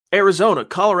Arizona,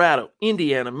 Colorado,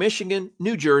 Indiana, Michigan,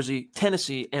 New Jersey,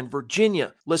 Tennessee, and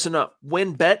Virginia. Listen up.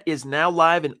 WynnBET is now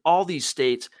live in all these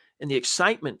states, and the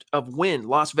excitement of Wynn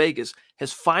Las Vegas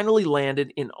has finally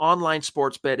landed in online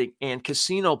sports betting and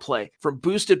casino play. From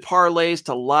boosted parlays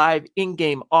to live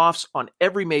in-game offs on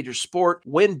every major sport,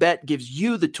 WynnBET gives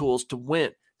you the tools to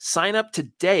win. Sign up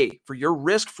today for your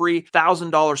risk-free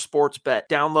 $1,000 sports bet.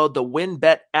 Download the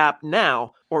WynnBET app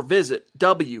now or visit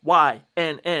wynnbet.com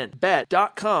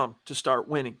to start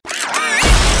winning.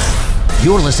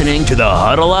 You're listening to the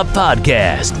Huddle Up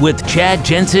Podcast with Chad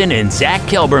Jensen and Zach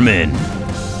Kelberman.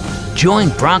 Join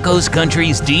Broncos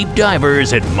Country's deep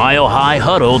divers at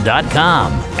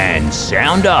milehighhuddle.com and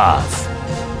sound off.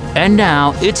 And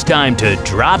now it's time to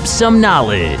drop some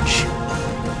knowledge.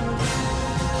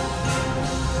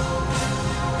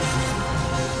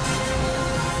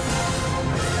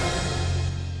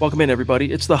 Welcome in,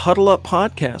 everybody. It's the Huddle Up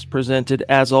Podcast, presented,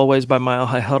 as always, by Mile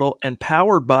High Huddle and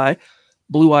powered by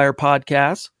Blue Wire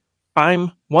Podcasts.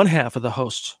 I'm one half of the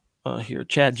hosts here,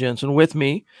 Chad Jensen. With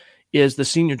me is the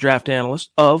senior draft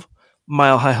analyst of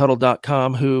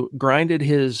milehighhuddle.com, who grinded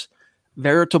his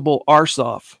veritable arse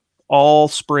off all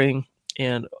spring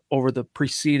and over the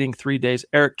preceding 3 days.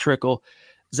 Eric Trickle.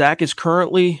 Zach is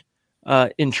currently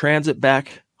in transit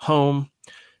back home,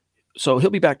 so he'll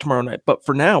be back tomorrow night. But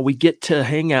for now, we get to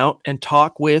hang out and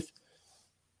talk with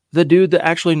the dude that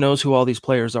actually knows who all these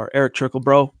players are. Eric Trickle,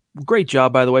 bro. Great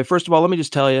job, by the way. First of all, let me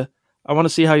just tell you, I want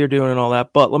to see how you're doing and all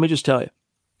that, but let me just tell you,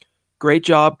 great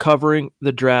job covering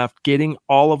the draft, getting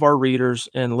all of our readers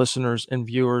and listeners and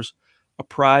viewers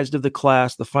apprised of the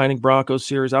class, the Finding Broncos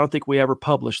series. I don't think we ever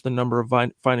published the number of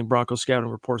Finding Broncos scouting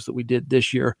reports that we did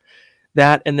this year.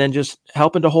 That, and then just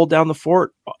helping to hold down the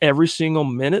fort every single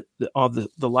minute of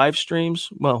the live streams.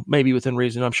 Well, maybe within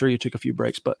reason. I'm sure you took a few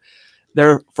breaks, but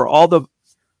there for all the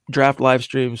draft live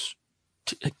streams,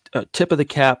 tip of the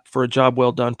cap for a job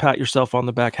well done. Pat yourself on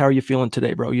the back. How are you feeling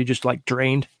today, bro? You just like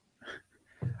drained?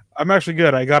 I'm actually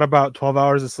good. I got about 12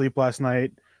 hours of sleep last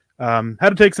night. Had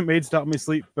to take some aids to help me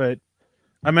sleep, but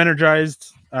I'm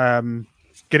energized.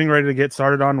 Getting ready to get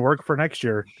started on work for next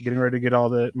year, getting ready to get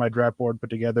my draft board put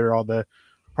together, all the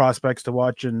prospects to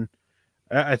watch. And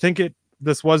I think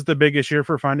this was the biggest year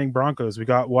for Finding Broncos. We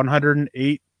got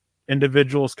 108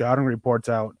 individual scouting reports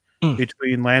out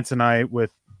between Lance and I,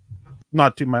 with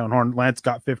not to my own horn. Lance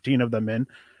got 15 of them in,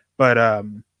 but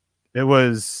it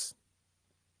was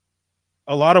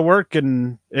a lot of work,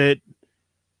 and it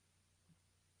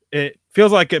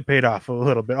feels like it paid off a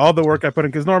little bit. All the work I put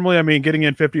in, because normally, I mean, getting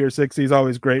in 50 or 60 is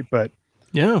always great, but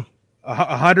yeah,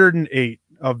 108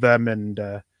 of them, and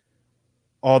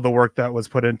all the work that was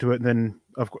put into it, and then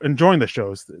enjoying the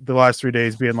shows. The last 3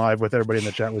 days being live with everybody in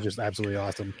the chat was just absolutely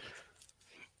awesome.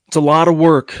 It's a lot of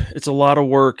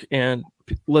work. And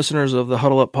listeners of the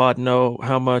Huddle Up Pod know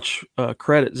how much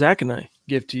credit Zach and I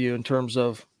give to you in terms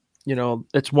of,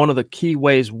 it's one of the key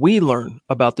ways we learn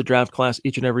about the draft class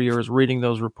each and every year is reading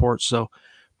those reports. So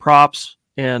props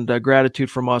and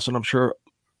gratitude from us, and I'm sure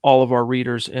all of our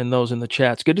readers and those in the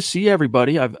chat. It's good to see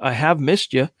everybody. I have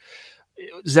missed you.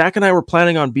 Zach and I were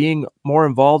planning on being more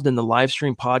involved in the live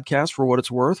stream podcast for what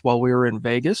it's worth while we were in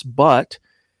Vegas, but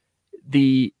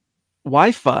the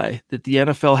Wi-Fi that the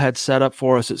NFL had set up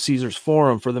for us at Caesars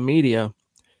Forum for the media,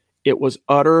 it was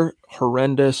utter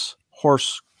horrendous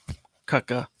horse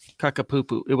caca poo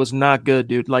poo. It was not good,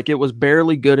 dude. Like, it was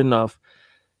barely good enough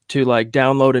to like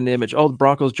download an image. Oh, the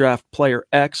Broncos draft player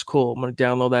X. Cool. I'm going to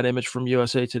download that image from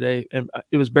USA Today. And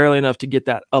it was barely enough to get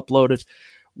that uploaded.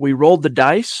 We rolled the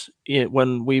dice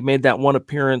when we made that one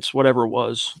appearance, whatever it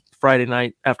was, Friday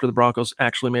night after the Broncos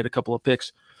actually made a couple of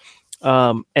picks.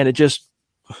 And it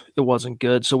wasn't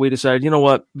good. So we decided, you know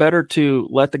what, better to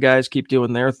let the guys keep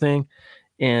doing their thing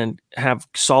and have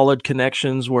solid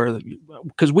connections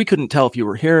because we couldn't tell if you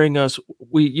were hearing us.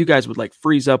 You guys would like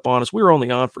freeze up on us. We were only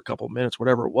on for a couple of minutes,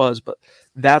 whatever it was, but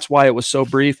that's why it was so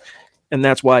brief. And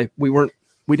that's why we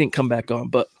didn't come back on,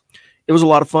 but it was a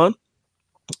lot of fun.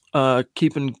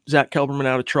 Keeping Zach Kelberman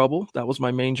out of trouble. That was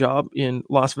my main job in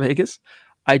Las Vegas.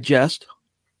 I jest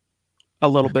a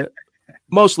little bit,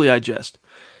 mostly I jest.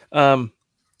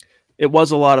 It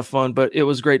was a lot of fun, but it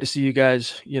was great to see you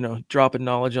guys, dropping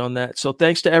knowledge on that. So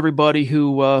thanks to everybody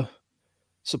who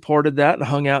supported that and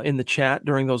hung out in the chat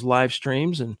during those live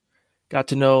streams and got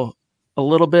to know a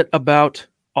little bit about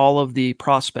all of the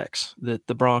prospects that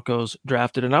the Broncos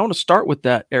drafted. And I want to start with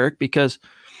that, Eric, because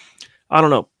I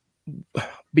don't know,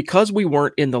 because we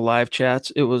weren't in the live chats,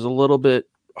 it was a little bit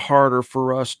harder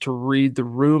for us to read the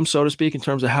room, so to speak, in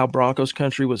terms of how Broncos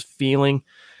country was feeling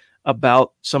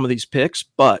about some of these picks.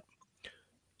 But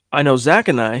I know Zach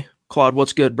and I, Claude,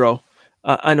 what's good, bro?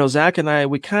 I know Zach and I,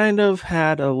 we kind of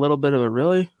had a little bit of a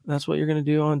really, that's what you're going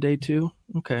to do on day 2?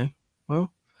 Okay.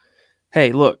 Well,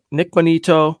 hey, look, Nick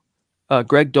Bonito,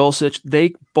 Greg Dulcich,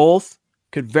 they both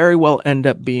could very well end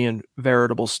up being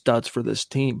veritable studs for this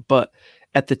team. But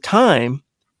at the time,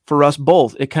 for us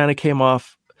both, it kind of came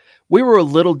off. We were a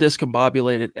little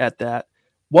discombobulated at that.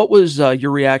 What was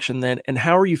your reaction then? And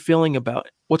how are you feeling about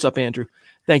it? What's up, Andrew?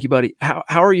 Thank you, buddy.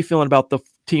 How are you feeling about the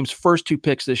team's first 2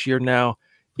 picks this year now?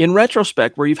 In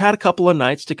retrospect, where you've had a couple of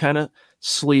nights to kind of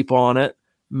sleep on it,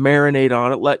 marinate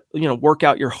on it, work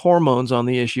out your hormones on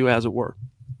the issue, as it were.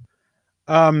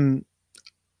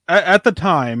 At the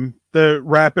time, the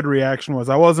rapid reaction was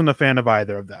I wasn't a fan of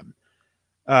either of them.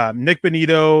 Nick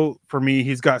Bonito, for me,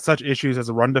 he's got such issues as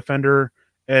a run defender,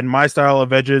 and my style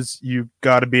of edges, you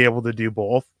got to be able to do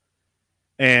both.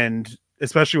 And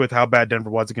especially with how bad Denver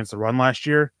was against the run last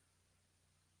year.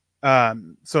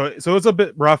 So it was a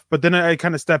bit rough, but then I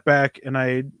kind of stepped back and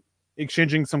I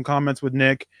exchanging some comments with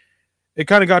Nick. It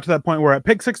kind of got to that point where at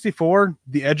pick 64,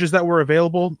 the edges that were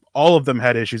available, all of them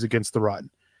had issues against the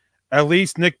run. At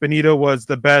least Nick Bonito was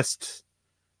the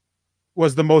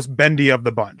most bendy of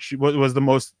the bunch. Was the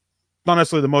most, not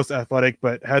necessarily the most athletic,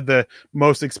 but had the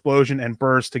most explosion and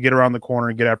burst to get around the corner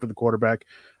and get after the quarterback.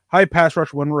 High pass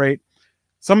rush win rate.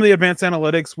 Some of the advanced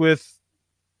analytics with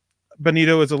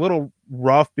Bonito is a little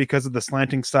rough because of the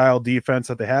slanting style defense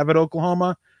that they have at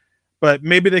Oklahoma, but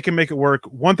maybe they can make it work.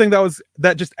 One thing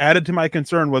that just added to my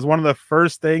concern was one of the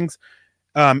first things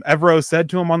Evero said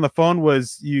to him on the phone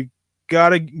was, you got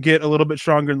to get a little bit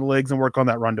stronger in the legs and work on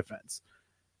that run defense.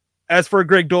 As for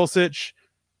Greg Dulcich,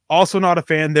 also not a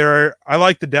fan there. I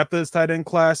like the depth of this tight end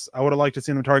class. I would have liked to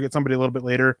see them target somebody a little bit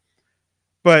later,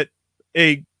 but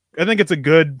I think it's a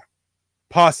good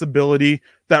possibility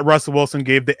that Russell Wilson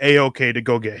gave the A-OK to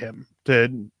go get him.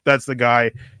 That's the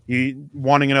guy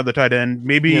wanting another tight end.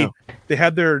 Maybe they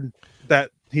had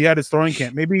he had his throwing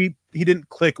camp. Maybe he didn't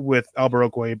click with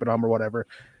Albert Okwuegbunam or whatever.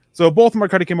 So both of them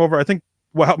kind of came over. I think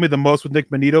what helped me the most with Nick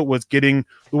Bonito was getting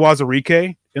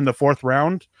Uwazurike in the 4th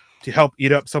round to help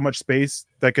eat up so much space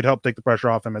that could help take the pressure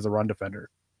off him as a run defender.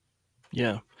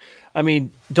 Yeah. I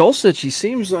mean, Dulcich, he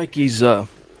seems like he's going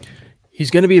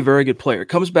to be a very good player. It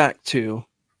comes back to,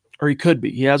 or he could be.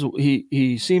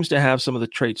 He seems to have some of the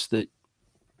traits that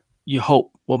you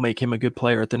hope will make him a good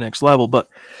player at the next level. But,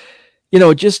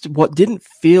 just what didn't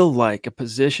feel like a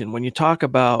position when you talk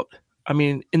about, I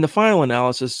mean, in the final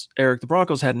analysis, Eric, the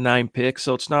Broncos had 9 picks.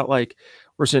 So it's not like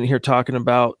we're sitting here talking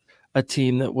about a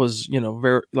team that was,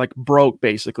 very like broke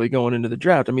basically going into the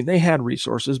draft. I mean, they had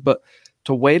resources, but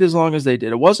to wait as long as they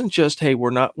did, it wasn't just, hey,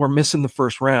 we're missing the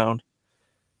first round.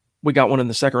 We got one in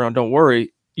the second round. Don't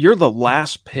worry. You're the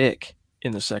last pick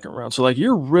in the second round. So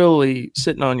you're really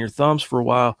sitting on your thumbs for a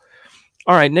while.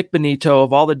 All right, Nick Bonito,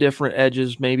 of all the different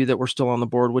edges maybe that were still on the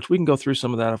board, which we can go through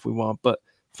some of that if we want, but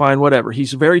fine, whatever.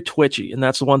 He's very twitchy, and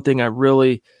that's the one thing I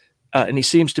really and he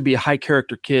seems to be a high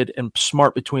character kid and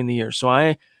smart between the ears.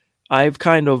 So I've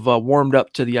kind of warmed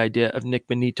up to the idea of Nick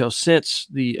Bonito since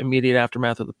the immediate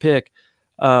aftermath of the pick.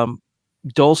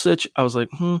 Dulcich, I was like,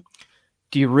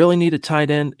 do you really need a tight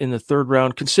end in the 3rd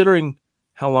round, considering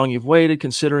how long you've waited,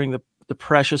 considering the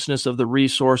preciousness of the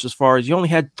resource as far as you only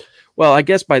had, well, I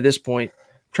guess by this point,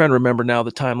 I'm trying to remember now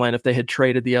the timeline, if they had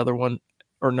traded the other one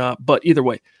or not. But either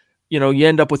way, you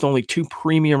end up with only 2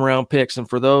 premium round picks. And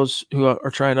for those who are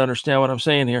trying to understand what I'm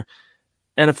saying here,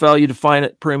 NFL, you define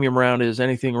it, premium round is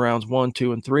anything rounds 1,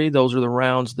 2, and 3. Those are the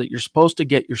rounds that you're supposed to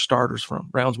get your starters from,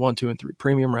 rounds 1, 2, and 3,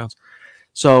 premium rounds.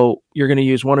 So you're going to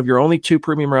use one of your only 2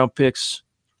 premium round picks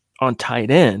on tight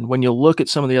end when you look at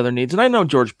some of the other needs. And I know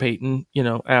George Paton,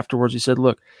 afterwards he said,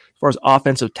 look, as far as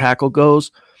offensive tackle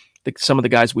goes, some of the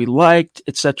guys we liked,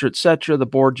 et cetera, the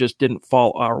board just didn't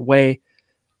fall our way.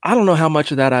 I don't know how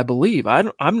much of that I believe.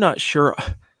 I'm not sure.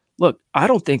 Look, I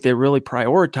don't think they really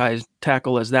prioritized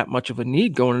tackle as that much of a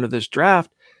need going into this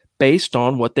draft based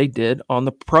on what they did on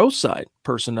the pro side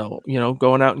personnel,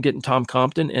 going out and getting Tom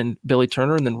Compton and Billy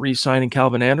Turner and then re-signing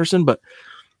Calvin Anderson. But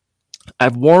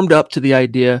I've warmed up to the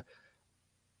idea.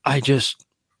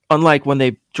 Unlike when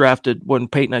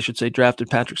Peyton, I should say, drafted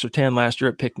Patrick Surtain last year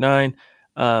at pick 9,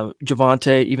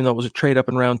 Javonte, even though it was a trade up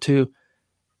in round 2,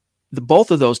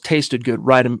 both of those tasted good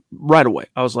right away.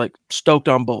 I was like stoked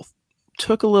on both.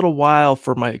 Took a little while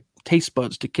for my taste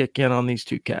buds to kick in on these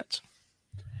 2 cats.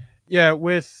 Yeah,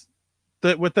 with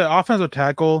the offensive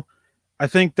tackle, I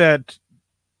think that,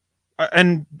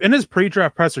 and in his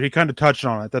pre-draft presser, he kind of touched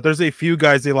on it, that there's a few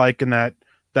guys they like in that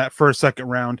first, second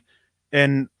round.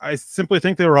 And I simply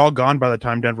think they were all gone by the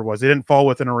time Denver was. They didn't fall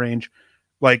within a range.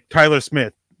 Like Tyler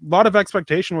Smith, a lot of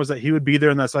expectation was that he would be there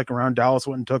in that second round. Dallas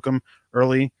went and took him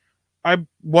early. I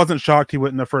wasn't shocked he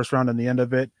went in the first round in the end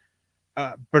of it.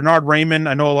 Bernard Raymond,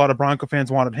 I know a lot of Bronco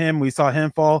fans wanted him. We saw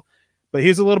him fall, but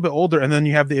he's a little bit older, and then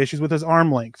you have the issues with his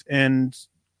arm length. And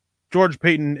George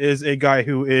Paton is a guy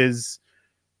who is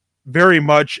very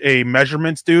much a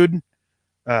measurements dude.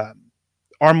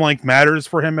 Arm length matters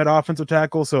for him at offensive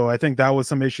tackle, so I think that was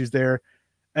some issues there.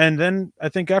 And then I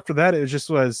think after that, it just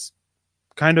was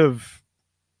kind of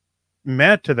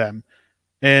mad to them.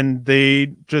 And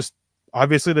they just,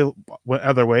 obviously, they went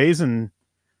other ways, and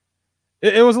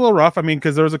it was a little rough. I mean,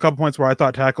 because there was a couple points where I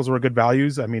thought tackles were good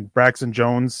values. I mean, Braxton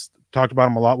Jones, talked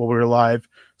about him a lot while we were live.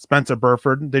 Spencer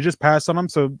Burford, they just passed on him,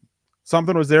 so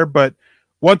something was there. But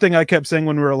one thing I kept saying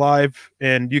when we were live,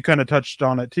 and you kind of touched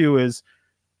on it too, is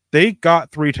they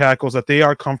got 3 tackles that they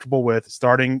are comfortable with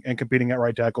starting and competing at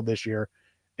right tackle this year.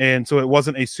 And so it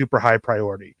wasn't a super high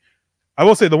priority. I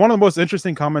will say one of the most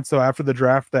interesting comments, though, after the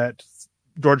draft that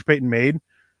George Paton made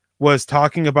was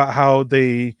talking about how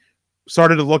they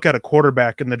started to look at a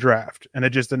quarterback in the draft, and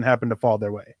it just didn't happen to fall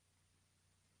their way.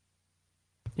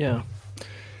 Yeah.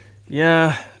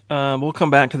 We'll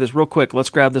come back to this real quick. Let's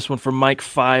grab this one from Mike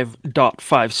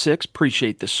 5.56.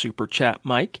 Appreciate this super chat,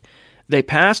 Mike. They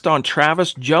passed on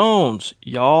Travis Jones.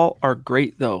 Y'all are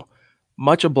great, though.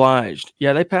 Much obliged.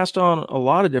 Yeah, they passed on a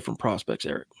lot of different prospects,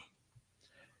 Eric.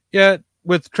 Yeah,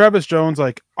 with Travis Jones,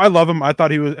 I love him. I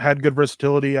thought he had good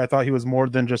versatility. I thought he was more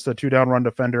than just a 2-down run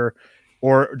defender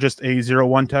or just a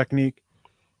 0-1 technique.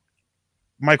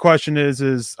 My question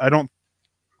is I don't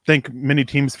think many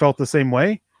teams felt the same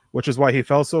way, which is why he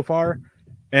fell so far.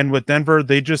 And with Denver,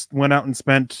 they just went out and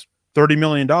spent $30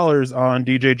 million on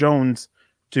DJ Jones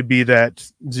to be that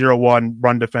 0-1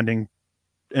 run defending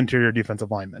interior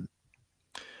defensive lineman.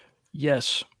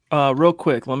 Yes. Real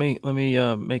quick, let me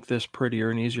make this prettier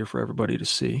and easier for everybody to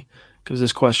see, because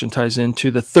this question ties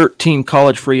into the 13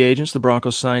 college free agents the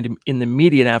Broncos signed in the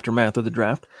immediate aftermath of the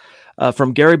draft.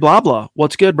 From Gary Blabla.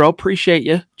 What's good, bro? Appreciate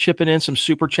you chipping in some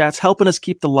super chats, helping us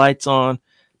keep the lights on,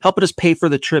 helping us pay for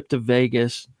the trip to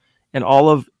Vegas, and all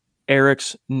of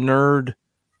Eric's nerd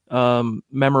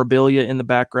memorabilia in the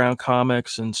background,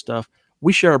 comics and stuff.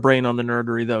 We share a brain on the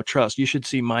nerdery, though. Trust. You should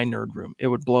see my nerd room. It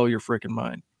would blow your freaking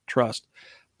mind. Trust.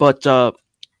 But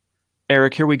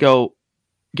Eric, here we go.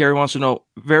 Gary wants to know,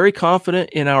 very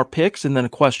confident in our picks, and then a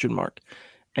question mark.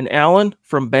 And Alan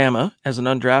from Bama as an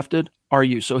undrafted, are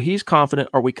you? So he's confident.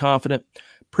 Are we confident?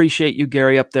 Appreciate you,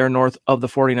 Gary, up there north of the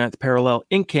 49th parallel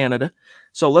in Canada.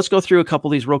 So let's go through a couple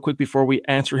of these real quick before we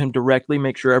answer him directly,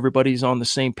 make sure everybody's on the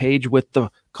same page with the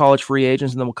college free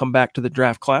agents, and then we'll come back to the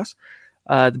draft class.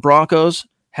 The Broncos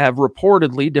have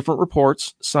reportedly, different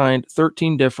reports, signed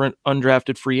 13 different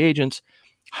undrafted free agents,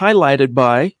 highlighted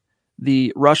by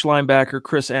the rush linebacker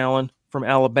Chris Allen from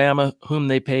Alabama, whom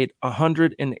they paid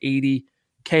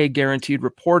 $180K guaranteed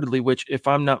reportedly, which, if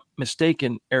I'm not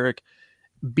mistaken, Eric,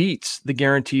 beats the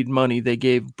guaranteed money they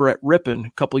gave Brett Rippon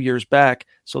a couple years back.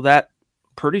 So that,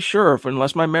 pretty sure,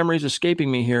 unless my memory is escaping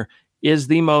me here, is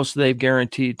the most they've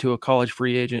guaranteed to a college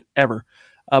free agent ever.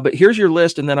 But here's your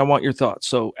list, and then I want your thoughts.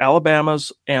 So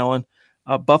Alabama's Allen,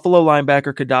 Buffalo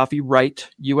linebacker Gaddafi Wright,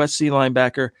 USC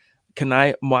linebacker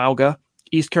Kanai Mauga,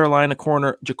 East Carolina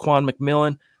corner Jaquan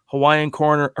McMillan, Hawaii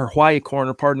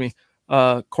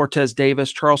corner, Cortez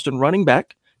Davis, Charleston running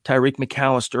back Tyreek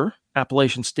McAllister,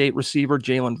 Appalachian State receiver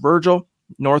Jalen Virgil,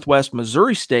 Northwest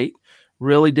Missouri State,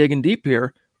 really digging deep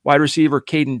here, wide receiver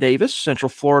Caden Davis, Central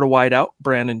Florida wideout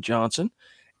Brandon Johnson,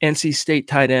 NC State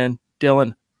tight end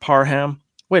Dylan Parham.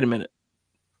 Wait a minute,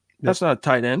 that's not a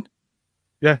tight end.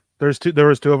 Yeah, there was 2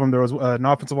 of them. There was an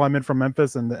offensive lineman from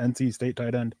Memphis and the NC State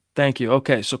tight end. Thank you.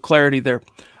 Okay, so clarity there.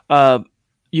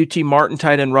 UT Martin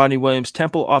tight end Rodney Williams,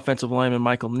 Temple offensive lineman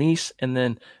Michael Neese, and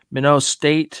then Minnesota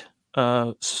State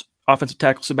offensive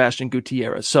tackle Sebastian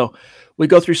Gutierrez. So we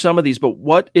go through some of these, but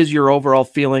what is your overall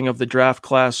feeling of the draft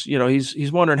class? You know,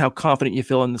 he's wondering how confident you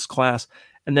feel in this class,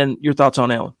 and then your thoughts on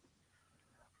Allen.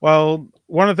 Well,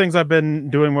 one of the things I've been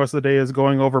doing most of the day is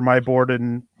going over my board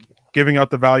and giving out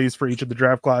the values for each of the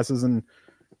draft classes. And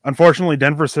unfortunately,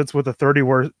 Denver sits with a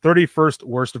 31st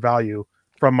worst value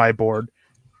from my board.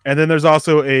 And then there's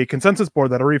also a consensus board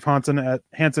that Arif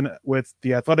Hansen with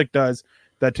The Athletic does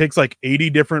that takes 80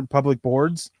 different public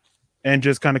boards and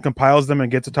just kind of compiles them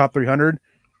and gets a top 300.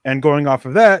 And going off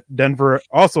of that, Denver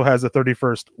also has a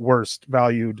 31st worst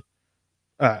valued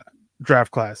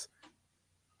draft class.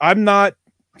 I'm not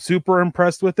super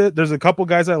impressed with it. There's a couple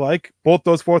guys I like. Both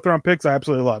those 4th round picks I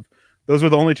absolutely love. Those were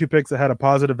the only 2 picks that had a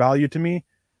positive value to me.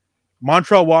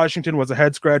 Montreal Washington was a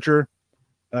head scratcher.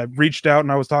 I reached out,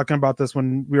 and I was talking about this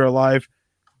when we were live,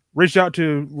 reached out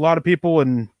to a lot of people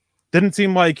and didn't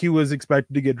seem like he was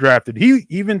expected to get drafted. He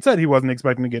even said he wasn't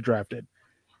expecting to get drafted.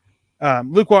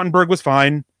 Luke Wattenberg was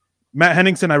fine. Matt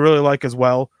Henningsen I really like as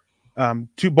well.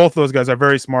 Both of those guys are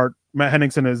very smart. Matt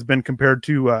Henningsen has been compared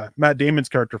to Matt Damon's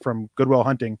character from Good Will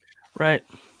Hunting. Right.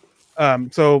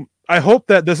 So I hope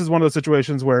that this is one of those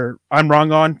situations where I'm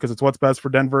wrong on, because it's what's best for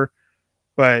Denver,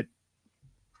 but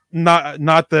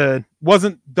don't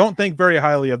think very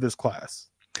highly of this class.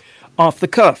 Off the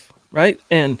cuff, right?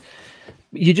 And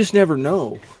you just never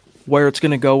know where it's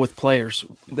going to go with players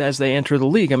as they enter the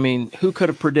league. I mean, who could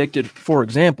have predicted, for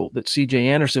example, that C.J.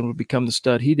 Anderson would become the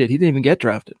stud he did? He didn't even get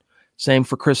drafted. Same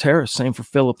for Chris Harris. Same for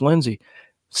Phillip Lindsay.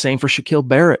 Same for Shaquille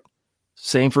Barrett.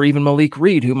 Same for even Malik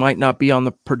Reed, who might not be on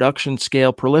the production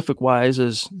scale prolific-wise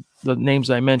as the names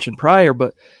I mentioned prior,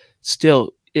 but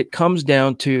still, it comes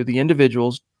down to the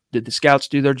individuals. Did the scouts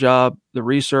do their job, the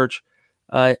research?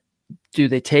 Do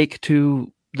they take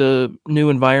to the new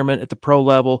environment at the pro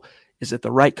level? Is it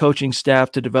the right coaching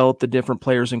staff to develop the different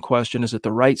players in question? Is it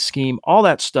the right scheme? All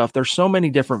that stuff. There's so many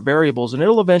different variables, and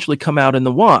it'll eventually come out in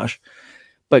the wash.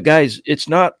 But guys, it's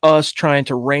not us trying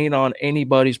to rain on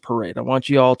anybody's parade. I want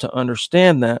you all to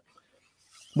understand that.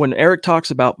 When Eric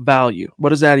talks about value, what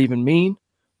does that even mean?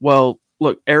 Well,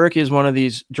 look, Eric is one of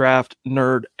these draft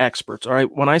nerd experts. All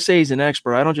right. When I say he's an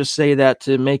expert, I don't just say that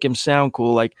to make him sound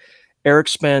cool. Like, Eric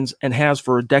spends and has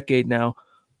for a decade now,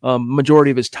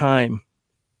 majority of his time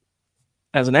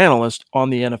as an analyst on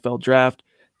the NFL draft,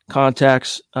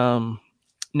 contacts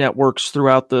networks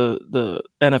throughout the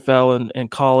NFL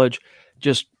and college,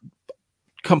 just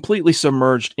completely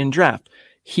submerged in draft.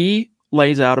 He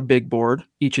lays out a big board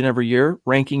each and every year,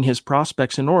 ranking his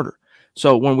prospects in order.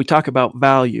 So when we talk about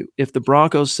value, if the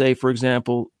Broncos say, for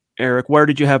example, Eric, where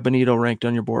did you have Benito ranked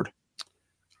on your board?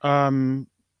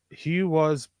 He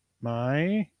was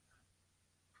let's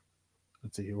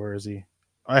see, where is he?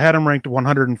 I had him ranked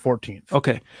 114th.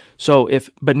 Okay. So if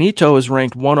Benito is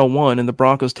ranked 101 and the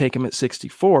Broncos take him at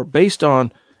 64, based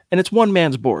on, and it's one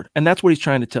man's board, and that's what he's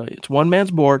trying to tell you. It's one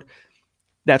man's board.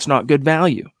 That's not good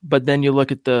value. But then you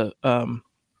look at the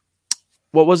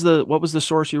what was the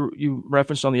source you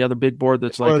referenced on the other big board?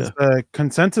 That's the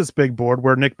consensus big board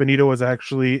where Nick Benito was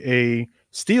actually a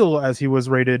steal, as he was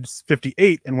rated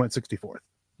 58 and went 64th.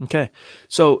 Okay,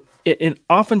 so it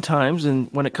oftentimes, and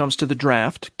when it comes to the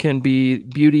draft, can be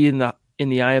beauty in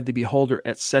the eye of the beholder,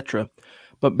 etc.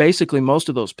 But basically, most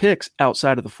of those picks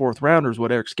outside of the fourth rounders,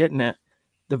 what Eric's getting at,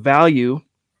 the value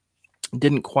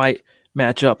didn't quite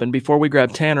match up. And before we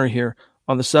grab Tanner here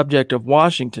on the subject of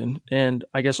Washington, and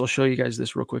I guess I'll show you guys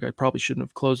this real quick. I probably shouldn't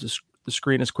have closed the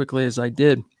screen as quickly as I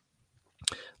did.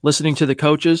 Listening to the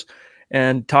coaches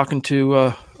and talking to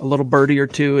a little birdie or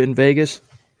two in Vegas,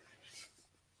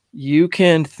 you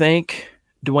can thank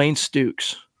Dwayne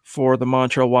Stukes for the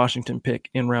Montreal Washington pick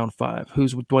in round 5.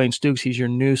 Who's with Dwayne Stukes? He's your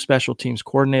new special teams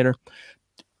coordinator.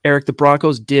 Eric, the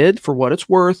Broncos did, for what it's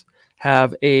worth,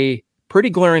 have a pretty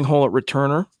glaring hole at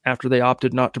returner after they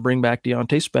opted not to bring back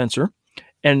Deontay Spencer.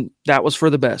 And that was for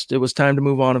the best. It was time to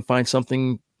move on and find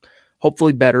something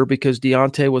hopefully better, because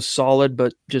Deontay was solid,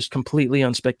 but just completely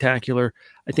unspectacular.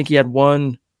 I think he had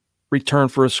one return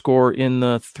for a score in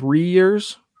the 3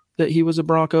 years that he was a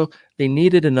Bronco. They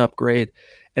needed an upgrade.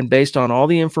 And based on all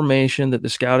the information that the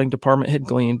scouting department had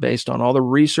gleaned, based on all the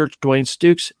research Dwayne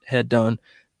Stukes had done,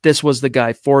 this was the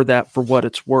guy for that, for what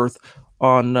it's worth,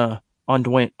 on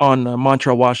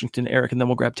Montreal Washington, Eric, and then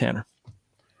we'll grab Tanner.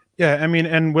 Yeah, I mean,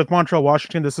 and with Montreal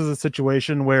Washington, this is a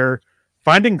situation where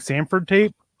finding Samford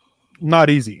tape,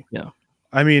 not easy. Yeah.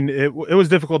 I mean, it was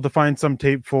difficult to find some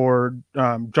tape for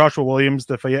Joshua Williams,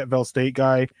 the Fayetteville State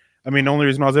guy. I mean, the only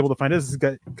reason I was able to find this is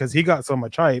because he got so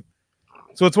much hype.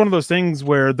 So it's one of those things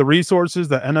where the resources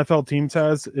that NFL teams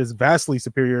has is vastly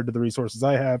superior to the resources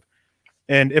I have.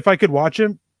 And if I could watch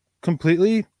him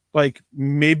completely, like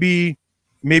maybe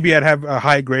I'd have a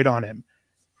high grade on him.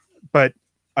 But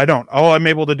I don't. All I'm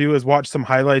able to do is watch some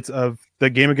highlights of the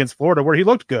game against Florida where he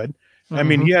looked good. Mm-hmm. I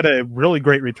mean, he had a really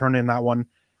great return in that one.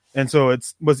 And so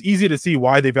it was easy to see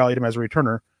why they valued him as a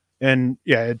returner. And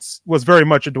yeah, it was very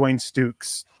much a Dwayne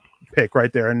Stukes pick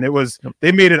right there. And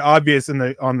they made it obvious in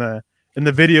the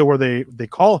video where they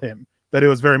call him that it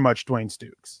was very much Dwayne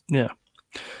Stukes. Yeah.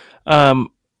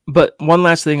 But one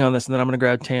last thing on this, and then I'm going to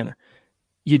grab Tanner.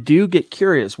 You do get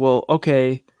curious. Well,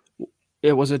 okay,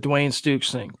 it was a Dwayne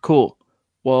Stukes thing. Cool.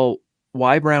 Well,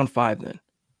 why round 5 then?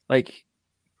 Like,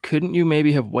 couldn't you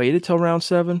maybe have waited till round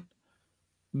 7?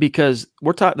 Because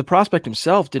the prospect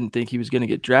himself didn't think he was going to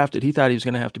get drafted. He thought he was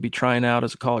going to have to be trying out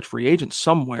as a college free agent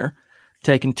somewhere,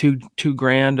 taking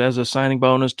 $2,000 as a signing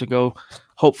bonus to go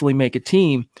hopefully make a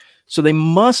team. So they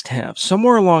must have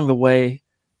somewhere along the way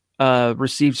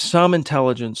received some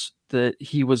intelligence that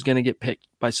he was going to get picked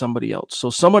by somebody else. So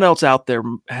someone else out there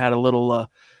had a little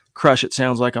crush, it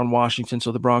sounds like, on Washington.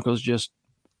 So the Broncos just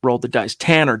rolled the dice.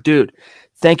 Tanner, dude,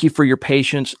 thank you for your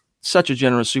patience. Such a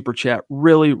generous super chat.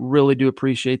 Really, really do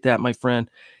appreciate that, my friend.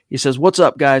 He says, what's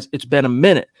up, guys? It's been a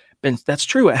minute. That's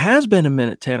true. It has been a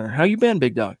minute, Tanner. How you been,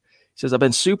 big dog? He says, I've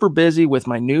been super busy with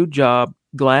my new job.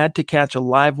 Glad to catch a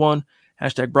live one.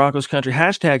 Hashtag Broncos country.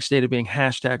 Hashtag state of being.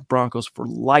 Hashtag Broncos for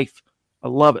life. I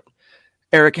love it.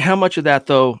 Eric, how much of that,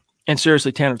 though? And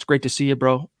seriously, Tanner, it's great to see you,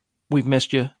 bro. We've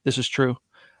missed you. This is true.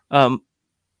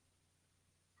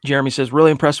 Jeremy says,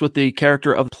 really impressed with the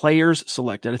character of players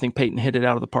selected. I think Paton hit it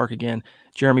out of the park again.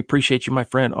 Jeremy, appreciate you, my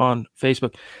friend, on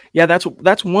Facebook. Yeah,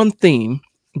 that's one theme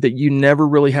that you never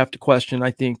really have to question,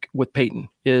 I think, with Paton,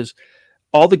 is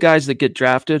all the guys that get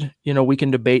drafted. We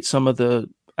can debate some of the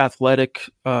athletic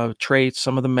traits,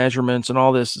 some of the measurements and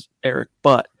all this, Eric,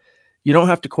 but you don't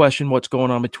have to question what's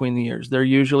going on between the ears. They're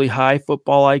usually high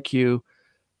football IQ,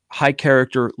 high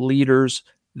character leaders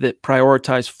that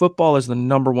prioritize football as the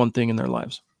number one thing in their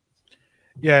lives.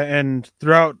 Yeah, and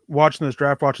throughout watching this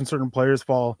draft, watching certain players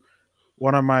fall,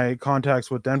 one of my contacts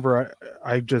with Denver,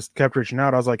 I just kept reaching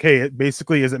out. I was like, hey,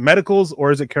 basically, is it medicals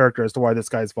or is it character as to why this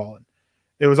guy's fallen?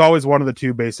 It was always one of the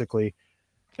two, basically.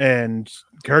 And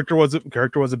character was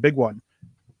a big one.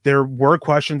 There were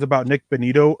questions about Nick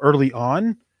Benito early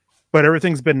on, but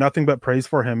everything's been nothing but praise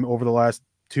for him over the last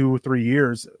 2-3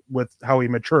 years with how he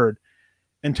matured.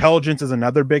 Intelligence is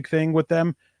another big thing with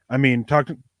them. I mean,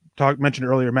 mentioned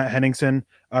earlier, Matt Henningsen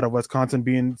out of Wisconsin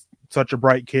being such a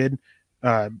bright kid,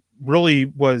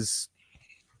 really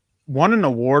won an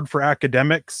award for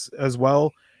academics as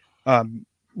well.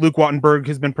 Luke Wattenberg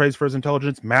has been praised for his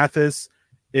intelligence. Mathis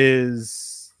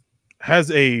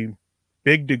has a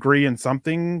big degree in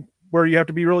something where you have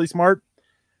to be really smart.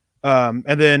 And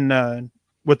then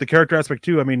with the character aspect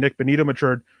too, I mean, Nick Benito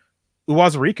matured.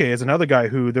 Uwazurike is another guy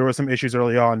who there were some issues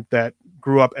early on that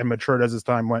grew up and matured as his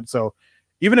time went. So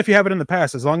even if you have it in the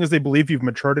past, as long as they believe you've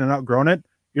matured and outgrown it,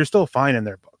 you're still fine in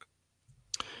their book.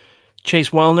 Chase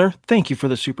Wellner, thank you for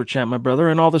the super chat, my brother,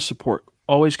 and all the support.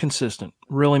 Always consistent.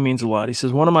 Really means a lot. He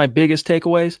says, one of my biggest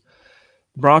takeaways,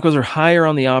 Broncos are higher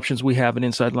on the options we have an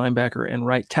inside linebacker and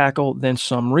right tackle than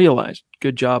some realized.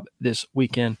 Good job this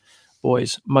weekend,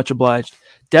 boys. Much obliged.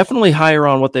 Definitely higher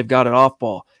on what they've got at off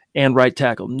ball and right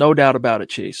tackle. No doubt about it,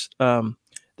 Chase.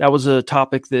 That was a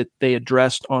topic that they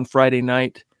addressed on Saturday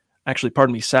night, after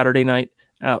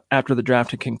the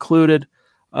draft had concluded.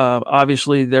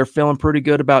 Obviously, they're feeling pretty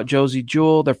good about Josie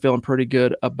Jewell. They're feeling pretty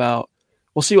good about,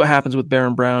 we'll see what happens with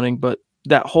Baron Browning, but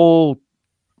that whole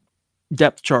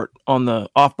depth chart on the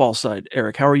off-ball side,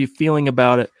 Eric, how are you feeling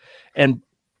about it? And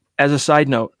as a side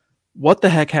note, what the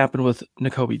heck happened with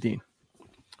Nakobe Dean?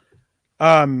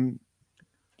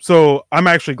 So I'm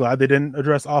actually glad they didn't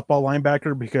address off-ball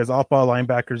linebacker because off-ball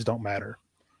linebackers don't matter.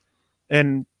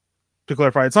 And to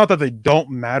clarify, it's not that they don't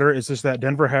matter. It's just that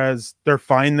Denver they're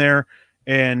fine there.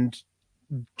 And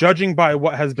judging by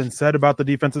what has been said about the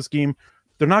defensive scheme,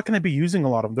 they're not going to be using a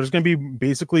lot of them. There's going to be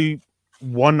basically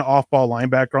one off-ball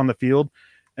linebacker on the field.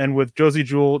 And with Josie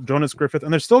Jewell, Jonas Griffith,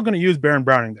 and they're still going to use Baron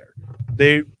Browning there.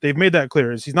 They've made that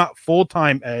clear. He's not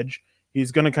full-time edge.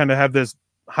 He's going to kind of have this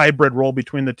hybrid role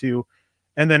between the two.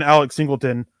 And then Alex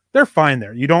Singleton, they're fine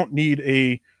there. You don't need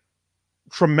a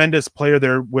tremendous player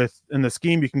there in the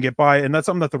scheme. You can get by, and that's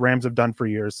something that the Rams have done for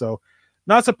years. So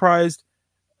not surprised.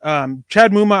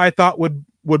 Chad Muma, I thought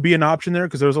would be an option there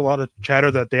because there was a lot of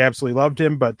chatter that they absolutely loved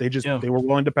him, but they were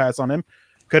willing to pass on him.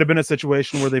 Could have been a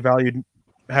situation where they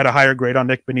had a higher grade on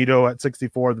Nick Benito at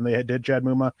 64 than they did Chad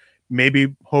Muma.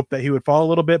 Maybe hope that he would fall a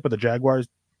little bit, but the Jaguars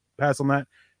pass on that.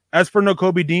 As for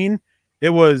Nakobe Dean,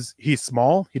 he's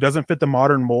small. He doesn't fit the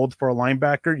modern mold for a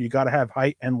linebacker. You got to have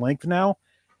height and length now.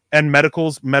 And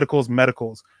medicals.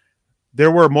 There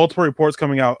were multiple reports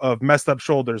coming out of messed up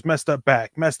shoulders, messed up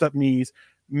back, messed up knees,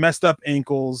 messed up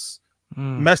ankles,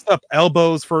 messed up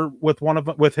elbows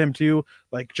with him too.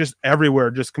 Like just everywhere,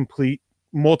 just complete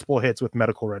multiple hits with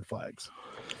medical red flags.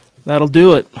 That'll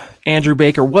do it. Andrew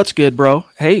Baker, what's good, bro?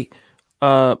 Hey,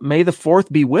 May the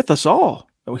 4th be with us all.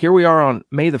 Here we are on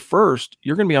May the 1st.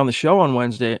 You're going to be on the show on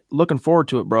Wednesday. Looking forward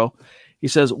to it, bro. He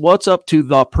says, what's up to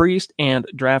The Priest and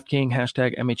DraftKings,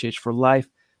 hashtag MHH for life.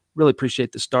 Really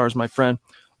appreciate the stars, my friend.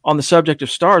 On the subject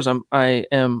of stars, I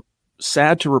am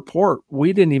sad to report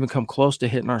we didn't even come close to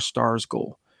hitting our stars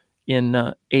goal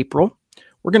in April.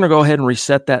 We're going to go ahead and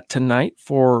reset that tonight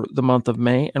for the month of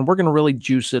May, and we're going to really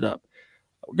juice it up.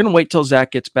 We're going to wait till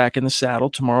Zach gets back in the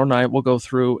saddle. Tomorrow night, we'll go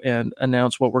through and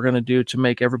announce what we're going to do to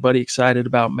make everybody excited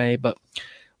about May. But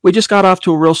we just got off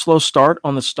to a real slow start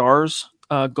on the stars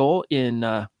goal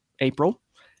in April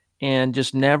and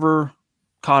just never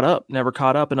caught up.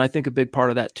 And I think a big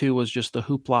part of that, too, was just the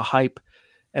hoopla hype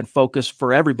and focus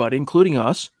for everybody, including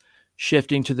us,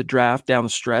 shifting to the draft down the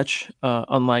stretch,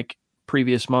 unlike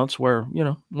previous months where,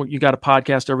 you got a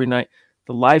podcast every night.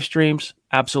 The live streams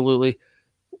absolutely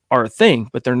are a thing,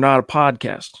 but they're not a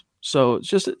podcast. So it's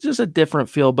just a different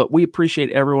feel, but we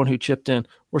appreciate everyone who chipped in.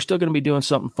 We're still going to be doing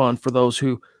something fun for those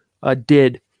who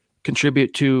did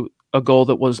contribute to a goal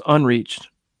that was unreached.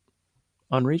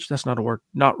 Unreached? That's not a word.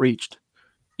 Not reached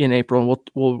in April. And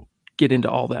we'll get into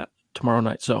all that tomorrow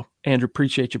night. So Andrew,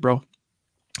 appreciate you, bro.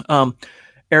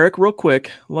 Eric, real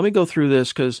quick, let me go through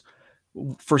this because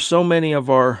for so many of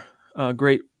our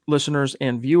great listeners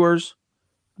and viewers,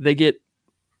 they get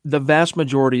the vast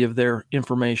majority of their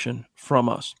information from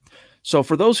us. So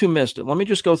for those who missed it, let me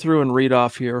just go through and read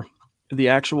off here the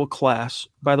actual class.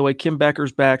 By the way, Kim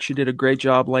Becker's back. She did a great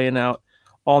job laying out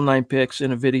all 9 picks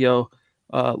in a video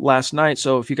last night.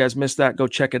 So if you guys missed that, go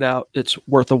check it out. It's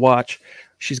worth a watch.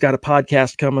 She's got a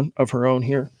podcast coming of her own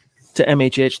here to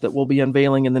MHH that we'll be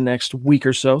unveiling in the next week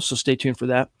or so. So stay tuned for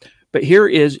that. But here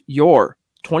is your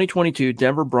 2022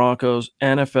 Denver Broncos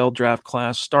NFL draft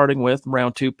class, starting with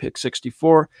round 2, pick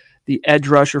 64, the edge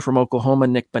rusher from Oklahoma,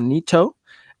 Nick Bonito.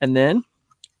 And then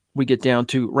we get down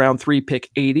to round 3, pick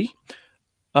 80.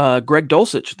 Greg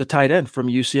Dulcich, the tight end from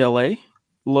UCLA,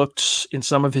 looked in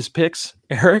some of his picks,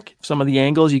 Eric, some of the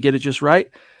angles, you get it just right,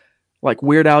 like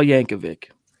Weird Al Yankovic.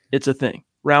 It's a thing.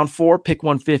 Round 4, pick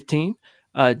 115,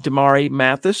 Damari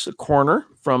Mathis, a corner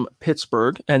from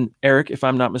Pittsburgh. And Eric, if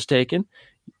I'm not mistaken,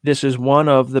 this is one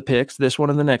of the picks, this one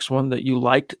and the next one, that you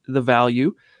liked the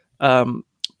value. Round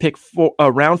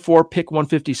 4, pick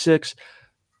 156.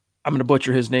 I'm going to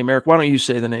butcher his name, Eric. Why don't you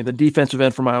say the name? The defensive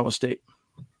end from Iowa State.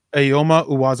 Ayoma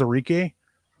Uwazurike.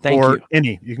 Thank or you.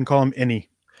 Any. You can call him Any.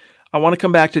 I want to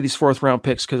come back to these 4th-round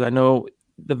picks because I know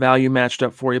the value matched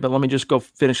up for you, but let me just go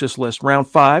finish this list. Round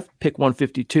 5, pick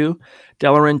 152,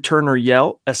 Delarin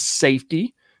Turner-Yell, a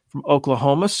safety from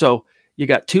Oklahoma. So you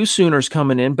got 2 Sooners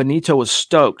coming in. Benito was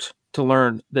stoked to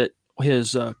learn that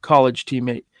his college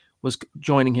teammate was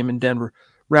joining him in Denver.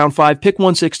 Round 5, pick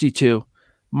 162,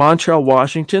 Montrell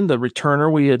Washington, the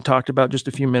returner we had talked about just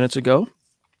a few minutes ago,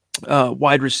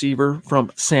 wide receiver from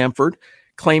Samford.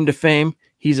 Claim to fame,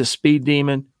 he's a speed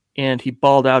demon, and he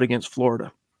balled out against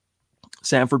Florida.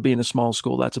 Samford being a small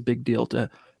school, that's a big deal to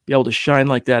be able to shine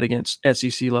like that against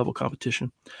SEC-level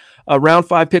competition. Round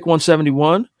 5, pick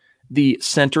 171, the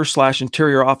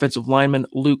center/interior offensive lineman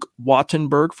Luke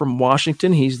Wattenberg from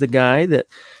Washington. He's the guy that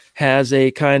has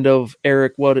a kind of,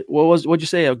 Eric, what'd you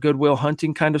say, a Goodwill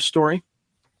Hunting kind of story?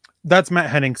 That's Matt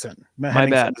Henningsen. My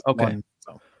bad. Okay.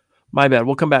 My bad.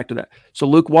 We'll come back to that. So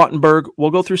Luke Wattenberg,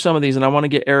 we'll go through some of these, and I want to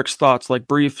get Eric's thoughts, like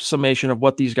brief summation of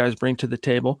what these guys bring to the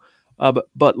table. But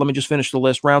let me just finish the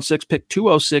list. Round 6, pick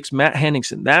 206, Matt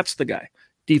Henningsen. That's the guy.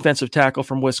 Defensive tackle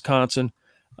from Wisconsin.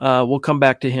 We'll come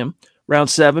back to him. Round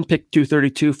 7, pick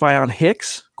 232, Fionn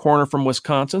Hicks, corner from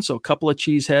Wisconsin. So a couple of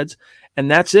cheeseheads.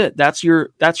 And that's it. That's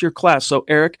your class. So,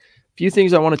 Eric, a few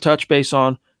things I want to touch base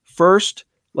on. First,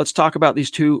 let's talk about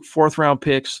these 2 4th-round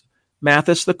picks.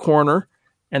 Mathis, the corner,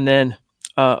 and then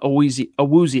Awuzie.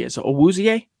 Is it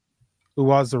Awuzie?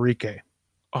 Uwazurike.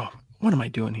 Oh, what am I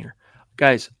doing here?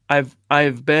 Guys,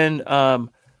 I've been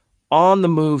on the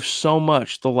move so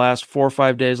much the last 4 or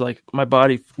 5 days, like my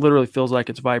body literally feels like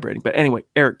it's vibrating. But anyway,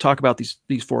 Eric, talk about these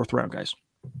 4th-round guys.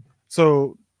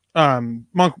 So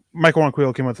Michael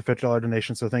Wonquil came with a $50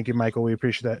 donation, so thank you, Michael. We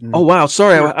appreciate that. And oh wow,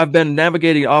 sorry, I've been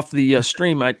navigating off the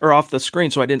stream or off the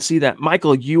screen, so I didn't see that.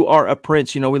 Michael, you are a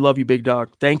prince. We love you, big dog.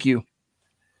 Thank you.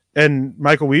 And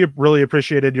Michael, we really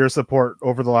appreciated your support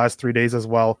over the last 3 days as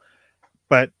well.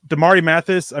 But Damari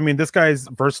Mathis, I mean, this guy's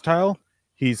versatile.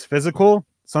 He's physical.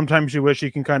 Sometimes you wish he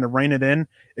can kind of rein it in.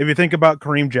 If you think about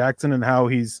Kareem Jackson and how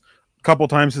he's a couple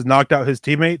times has knocked out his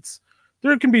teammates,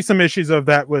 there can be some issues of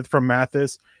that from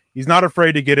Mathis. He's not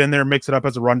afraid to get in there, mix it up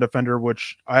as a run defender,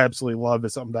 which I absolutely love.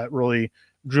 Is something that really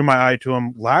drew my eye to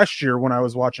him last year when I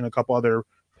was watching a couple other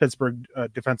Pittsburgh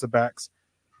defensive backs.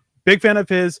 Big fan of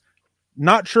his.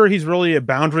 Not sure he's really a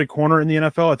boundary corner in the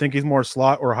NFL. I think he's more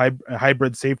slot or a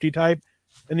hybrid safety type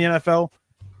in the NFL.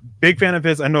 Big fan of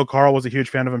his. I know Carl was a huge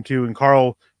fan of him too. And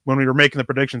Carl, when we were making the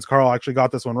predictions, Carl actually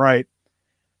got this one right.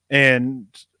 And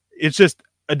it's just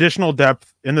additional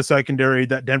depth in the secondary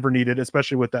that Denver needed,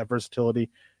 especially with that versatility.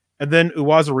 And then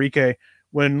Uwazurike,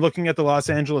 when looking at the Los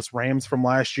Angeles Rams from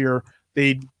last year,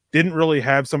 they didn't really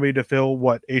have somebody to fill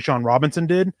what Ashawn Robinson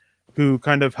did, who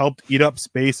kind of helped eat up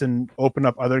space and open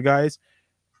up other guys.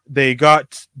 They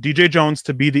got DJ Jones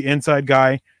to be the inside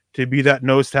guy, to be that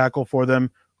nose tackle for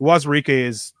them. Uwazurike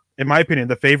is, in my opinion,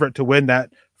 the favorite to win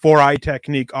that 4-eye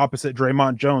technique opposite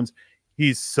Draymond Jones.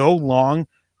 He's so long,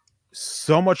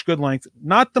 so much good length.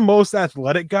 Not the most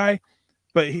athletic guy,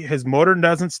 but his motor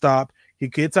doesn't stop. He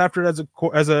gets after it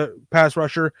as a pass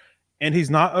rusher, and he's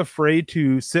not afraid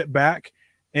to sit back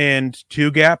and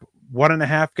 2-gap,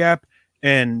 1.5 gap,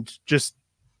 and just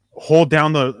hold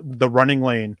down the running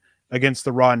lane against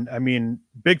the run. I mean,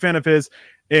 big fan of his,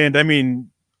 and I mean,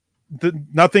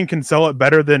 nothing can sell it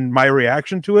better than my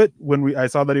reaction to it when I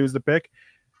saw that he was the pick.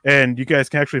 And you guys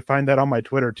can actually find that on my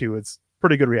Twitter too. It's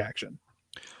pretty good reaction.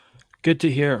 Good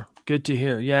to hear. Good to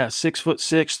hear. Yeah,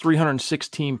 6'6",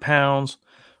 316 pounds,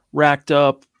 racked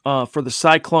up for the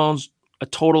Cyclones. A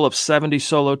total of 70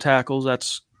 solo tackles.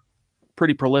 That's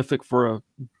pretty prolific for a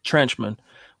trenchman.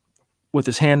 With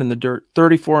his hand in the dirt,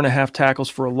 34.5 tackles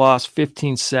for a loss,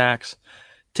 15 sacks,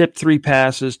 tipped 3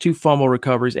 passes, 2 fumble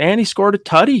recoveries, and he scored a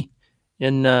tutty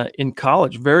in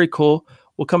college. Very cool.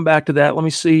 We'll come back to that. Let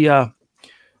me see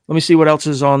what else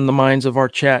is on the minds of our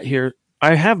chat here.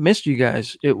 I have missed you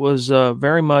guys. It was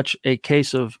very much a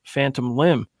case of phantom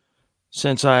limb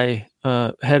since I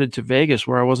headed to Vegas,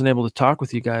 where I wasn't able to talk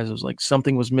with you guys. It was like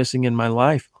something was missing in my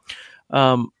life.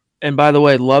 And by the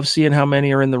way, love seeing how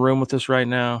many are in the room with us right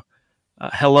now.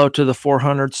 Hello to the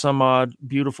 400 some odd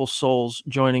beautiful souls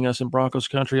joining us in Broncos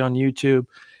country on YouTube.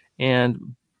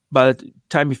 And by the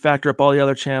time you factor up all the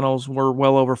other channels, we're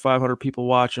well over 500 people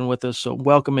watching with us. So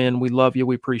welcome in. We love you.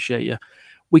 We appreciate you.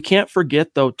 We can't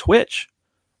forget, though, Twitch.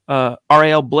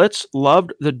 RAL Blitz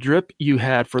loved the drip you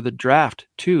had for the draft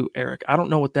too, Eric. I don't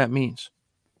know what that means.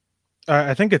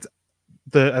 I think it's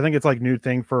like new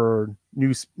thing for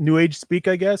new age speak,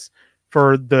 I guess,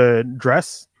 for the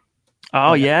dress.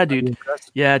 Oh yeah, dude.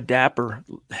 Yeah, dapper.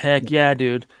 Heck yeah,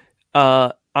 dude.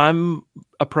 I'm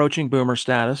approaching boomer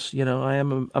status. You know, I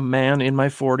am a man in my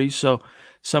 40s. So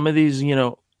some of these, you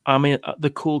know, I mean, the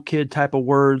cool kid type of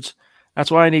words.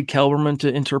 That's why I need Kelberman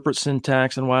to interpret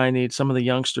syntax, and why I need some of the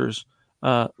youngsters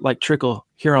like Trickle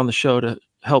here on the show to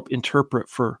help interpret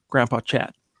for Grandpa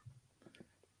Chad.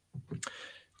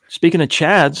 Speaking of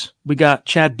Chads, we got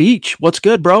Chad Beach. What's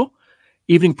good, bro?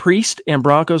 Evening Priest and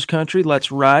Broncos country.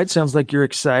 Let's ride. Sounds like you're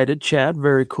excited, Chad.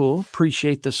 Very cool.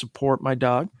 Appreciate the support, my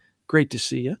dog. Great to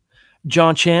see you.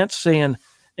 John Chance saying,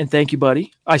 and thank you,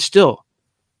 buddy. I still,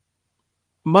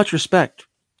 much respect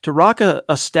to rock a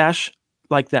stash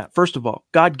like that. First of all,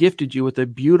 God gifted you with a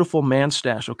beautiful man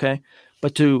stash, okay?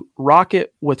 But to rock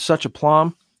it with such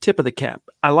aplomb, tip of the cap.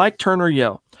 I like Turner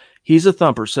Yell. He's a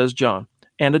thumper, says John,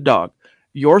 and a dog.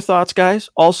 Your thoughts, guys?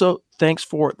 Also, thanks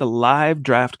for the live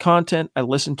draft content. I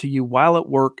listened to you while at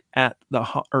work at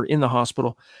in the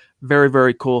hospital. Very,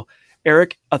 very cool.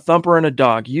 Eric, a thumper and a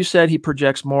dog. You said he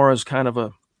projects more as kind of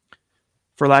a,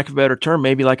 for lack of a better term,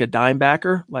 maybe like a dime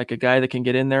backer, like a guy that can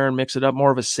get in there and mix it up,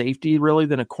 more of a safety really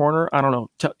than a corner. I don't know.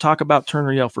 Talk about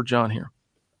Turner Yell for John here.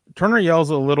 Turner Yell's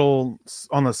a little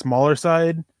on the smaller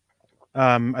side.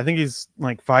 I think he's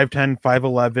like 5'10",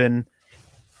 5'11".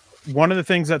 One of the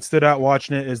things that stood out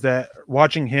watching it is that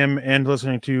watching him and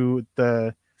listening to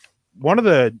one of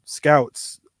the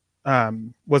scouts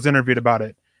was interviewed about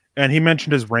it, and he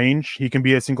mentioned his range. He can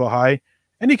be a single high,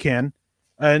 and he can.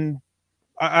 And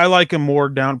I like him more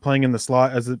down playing in the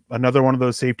slot as another one of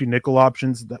those safety nickel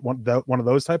options, that one of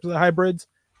those types of hybrids.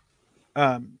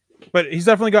 But he's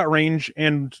definitely got range,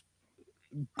 and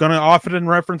gonna often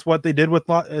reference what they did with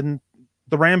and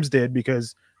the Rams did,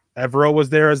 because Evero was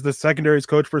there as the secondaries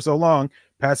coach for so long,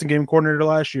 passing game coordinator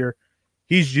last year.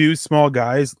 He's used small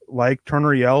guys like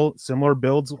Turner Yell, similar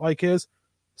builds like his,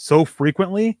 so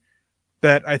frequently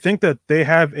that I think that they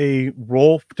have a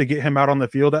role to get him out on the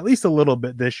field at least a little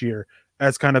bit this year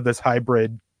as kind of this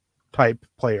hybrid type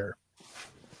player.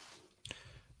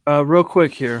 Real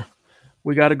quick here,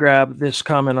 we got to grab this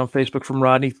comment on Facebook from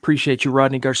Rodney. Appreciate you,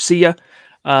 Rodney Garcia.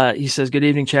 He says, good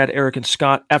evening, Chad, Eric, and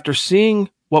Scott. After seeing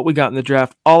what we got in the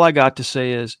draft, all I got to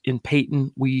say is, in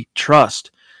Paton, we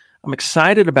trust. I'm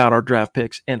excited about our draft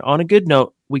picks. And on a good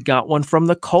note, we got one from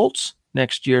the Colts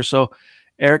next year. So,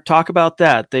 Eric, talk about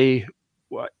that.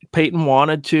 Paton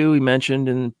wanted to. He mentioned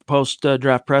in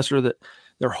post-draft presser that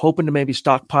they're hoping to maybe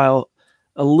stockpile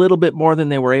a little bit more than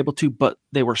they were able to, but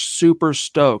they were super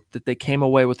stoked that they came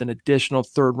away with an additional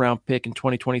third-round pick in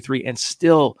 2023 and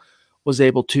still was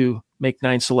able to make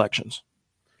 9 selections.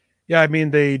 Yeah, I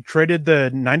mean, they traded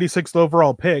the 96th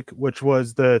overall pick, which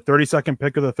was the 32nd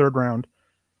pick of the third round.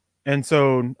 And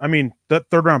so, I mean, that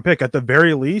third round pick, at the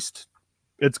very least,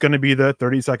 it's going to be the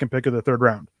 32nd pick of the third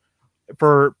round.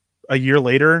 For a year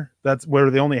later, that's where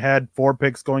they only had 4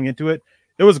 picks going into it.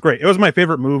 It was great. It was my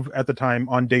favorite move at the time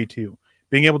on day 2.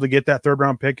 Being able to get that third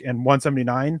round pick and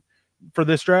 179 for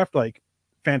this draft, like,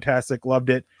 fantastic. Loved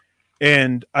it.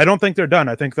 And I don't think they're done.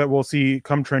 I think that we'll see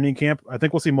come training camp. I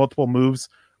think we'll see multiple moves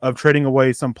of trading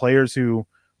away some players who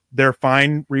they're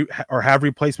fine or have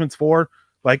replacements for.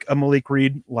 like a Malik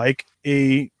Reed, like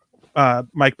a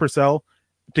Mike Purcell,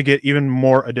 to get even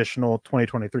more additional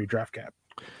 2023 draft cap.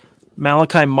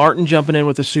 Malachi Martin jumping in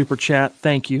with a super chat.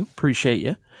 Thank you. Appreciate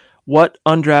you. What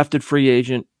undrafted free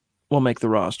agent will make the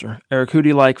roster? Eric, who do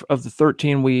you like of the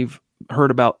 13 we've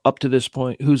heard about up to this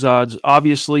point? Whose odds?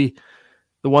 Obviously,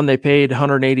 the one they paid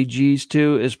 180 G's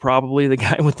to is probably the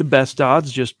guy with the best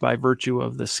odds just by virtue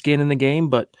of the skin in the game.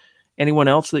 But anyone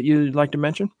else that you'd like to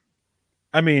mention?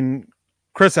 I mean,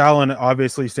 Chris Allen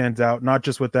obviously stands out, not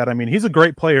just with that. I mean, he's a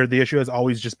great player. The issue has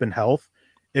always just been health.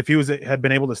 If he had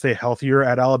been able to stay healthier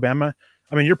at Alabama,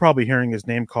 I mean, you're probably hearing his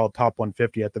name called top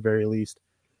 150 at the very least.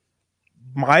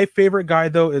 My favorite guy,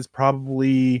 though, is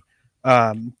probably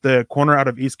the corner out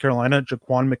of East Carolina,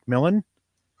 Jaquan McMillan,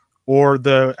 or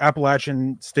the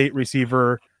Appalachian State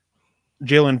receiver,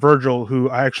 Jalen Virgil, who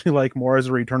I actually like more as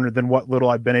a returner than what little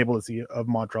I've been able to see of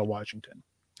Montreal Washington.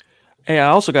 Hey, I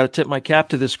also got to tip my cap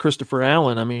to this Christopher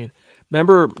Allen. I mean,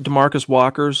 remember DeMarcus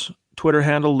Walker's Twitter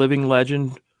handle, Living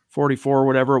Legend 44,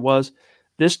 whatever it was?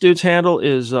 This dude's handle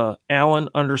is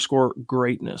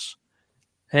Allen_greatness.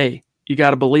 Hey, you got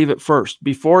to believe it first.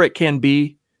 Before it can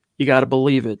be, you got to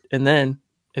believe it. And then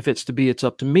if it's to be, it's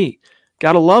up to me.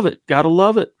 Got to love it. Got to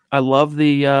love it. I love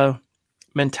the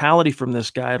mentality from this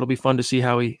guy. It'll be fun to see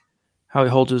how he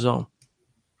holds his own.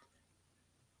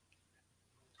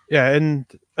 Yeah, and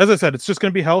as I said, it's just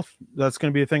going to be health. That's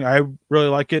going to be a thing. I really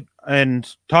like it. And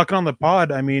talking on the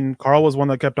pod, I mean, Carl was one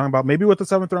that kept talking about maybe with the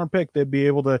 7th round pick,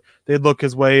 they'd look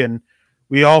his way. And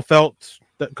we all felt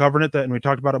that covering it, and we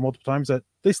talked about it multiple times, that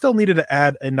they still needed to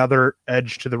add another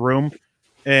edge to the room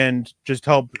and just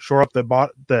help shore up the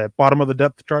bottom of the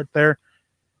depth chart there.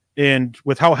 And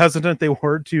with how hesitant they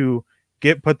were to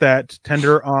put that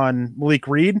tender on Malik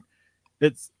Reed,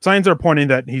 signs are pointing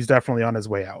that he's definitely on his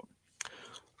way out.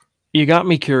 You got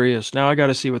me curious. Now I got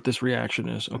to see what this reaction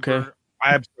is. Okay.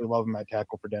 I absolutely love him at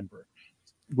tackle for Denver.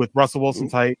 With Russell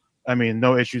Wilson's height, I mean,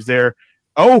 no issues there.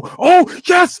 Oh,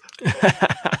 yes!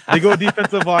 They go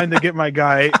defensive line. They get my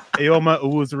guy, Aoma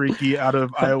Uwazurike out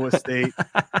of Iowa State.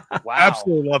 Wow.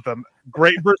 Absolutely love him.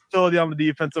 Great versatility on the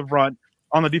defensive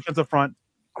front.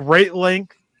 Great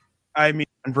length. I mean,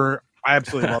 Denver, I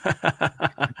absolutely love him.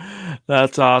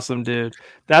 That's awesome, dude.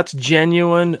 That's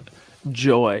genuine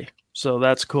joy. So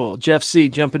that's cool. Jeff C.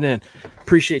 jumping in.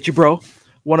 Appreciate you, bro.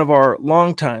 One of our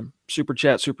longtime Super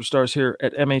Chat superstars here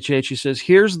at MHH. He says,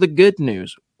 here's the good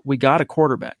news. We got a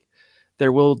quarterback.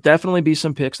 There will definitely be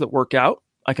some picks that work out.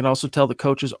 I can also tell the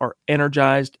coaches are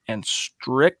energized and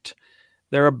strict.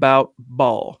 They're about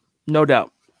ball. No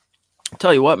doubt. I'll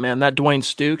tell you what, man, that Dwayne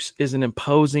Stukes is an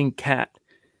imposing cat.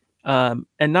 And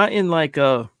not in like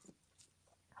I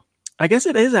guess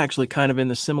it is actually kind of in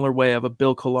the similar way of a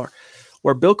Bill Collar,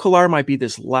 where Bill Collar might be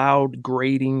this loud,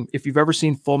 grating. If you've ever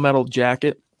seen Full Metal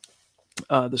Jacket,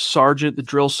 the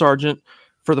drill sergeant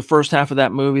for the first half of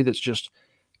that movie that's just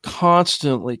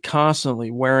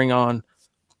constantly wearing on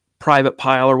Private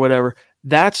Pile or whatever,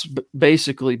 that's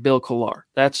basically Bill Collar.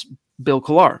 That's Bill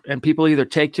Collar. And people either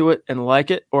take to it and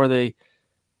like it, or they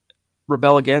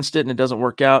rebel against it and it doesn't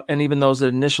work out. And even those that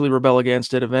initially rebel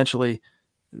against it, eventually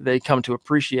they come to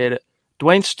appreciate it.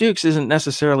 Dwayne Stukes isn't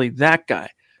necessarily that guy,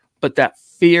 but that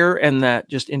fear and that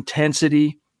just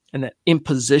intensity and that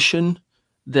imposition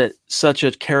that such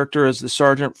a character as the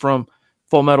sergeant from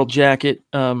Full Metal Jacket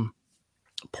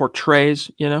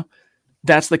portrays,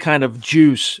 that's the kind of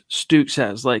juice Stukes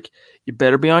has. Like, you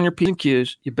better be on your P's and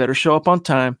Q's. You better show up on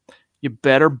time. You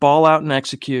better ball out and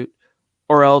execute,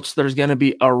 or else there's going to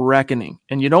be a reckoning.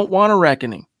 And you don't want a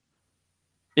reckoning.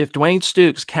 If Dwayne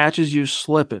Stukes catches you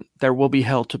slipping, there will be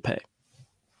hell to pay.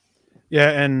 Yeah,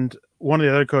 and one of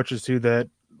the other coaches, too, that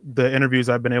the interviews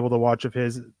I've been able to watch of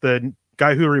his, the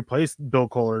guy who replaced Bill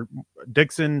Collar,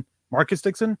 Marcus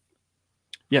Dixon?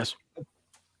 Yes.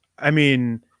 I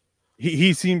mean,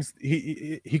 he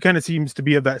kind of seems to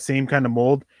be of that same kind of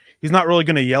mold. He's not really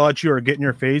going to yell at you or get in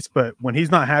your face, but when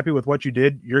he's not happy with what you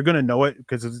did, you're going to know it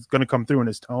because it's going to come through in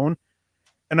his tone.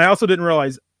 And I also didn't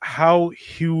realize how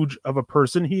huge of a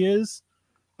person he is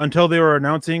until they were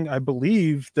announcing, I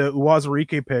believe, the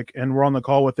Uwazurike pick, and we're on the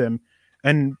call with him.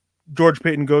 And George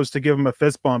Paton goes to give him a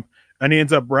fist bump, and he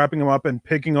ends up wrapping him up and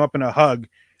picking him up in a hug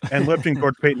and lifting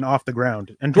George Paton off the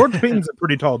ground. And George Paton's a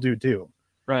pretty tall dude, too.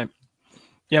 Right.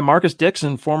 Yeah, Marcus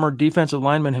Dixon, former defensive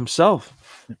lineman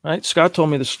himself. Right. Scott told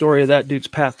me the story of that dude's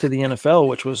path to the NFL,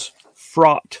 which was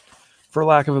fraught, for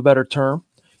lack of a better term.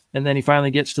 And then he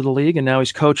finally gets to the league, and now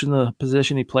he's coaching the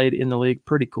position he played in the league.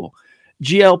 Pretty cool.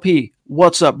 GLP,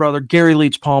 what's up, brother? Gary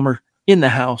Leach Palmer in the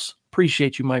house.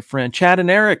 Appreciate you, my friend. Chad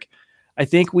and Eric, I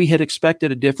think we had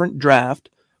expected a different draft,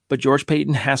 but George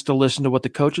Paton has to listen to what the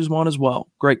coaches want as well.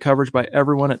 Great coverage by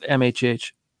everyone at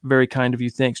MHH. Very kind of you.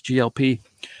 Thanks, GLP.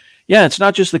 Yeah, it's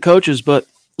not just the coaches, but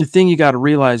the thing you got to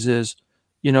realize is,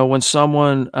 when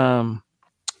someone,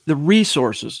 the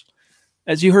resources,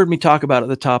 as you heard me talk about at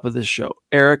the top of this show,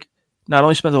 Eric not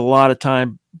only spends a lot of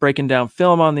time breaking down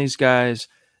film on these guys,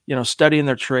 studying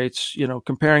their traits,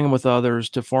 comparing them with others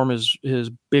to form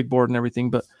his big board and everything,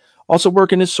 but also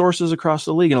working his sources across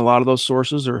the league. And a lot of those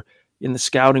sources are in the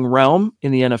scouting realm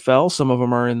in the NFL. Some of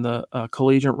them are in the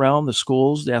collegiate realm, the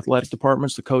schools, the athletic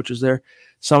departments, the coaches there.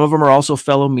 Some of them are also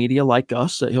fellow media like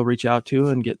us that he'll reach out to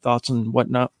and get thoughts and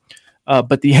whatnot.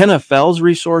 But the NFL's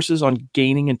resources on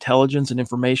gaining intelligence and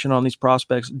information on these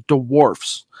prospects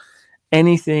dwarfs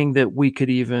anything that we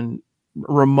could even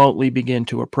remotely begin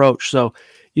to approach. So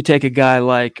you take a guy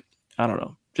like, I don't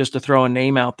know, just to throw a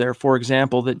name out there, for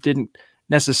example, that didn't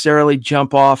necessarily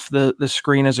jump off the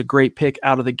screen as a great pick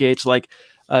out of the gates, like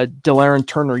Delaren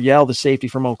Turner-Yell, the safety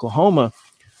from Oklahoma.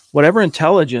 Whatever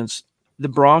intelligence the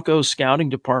Broncos scouting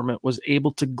department was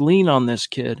able to glean on this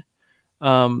kid,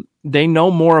 they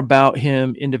know more about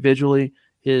him individually,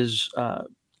 his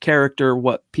character,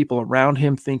 what people around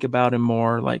him think about him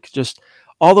more, like just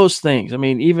all those things. I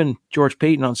mean, even George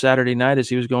Paton on Saturday night, as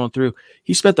he was going through,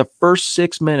 he spent the first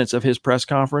 6 minutes of his press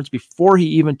conference before he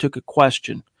even took a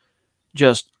question,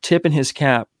 just tipping his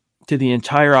cap to the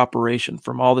entire operation,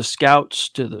 from all the scouts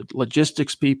to the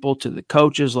logistics people to the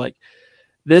coaches. Like,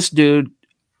 this dude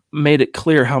made it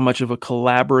clear how much of a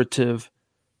collaborative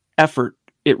effort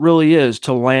it really is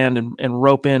to land and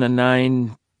rope in a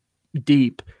 9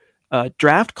 deep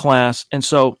draft class. And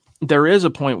so there is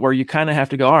a point where you kind of have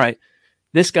to go, all right,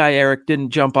 this guy, Eric,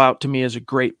 didn't jump out to me as a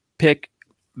great pick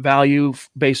value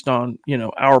based on,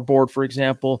 our board, for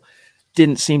example,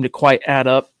 didn't seem to quite add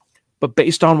up. But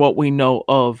based on what we know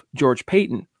of George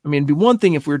Paton, I mean, it'd be one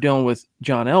thing if we were dealing with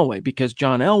John Elway, because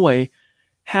John Elway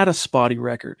had a spotty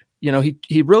record.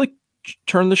 He really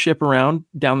turned the ship around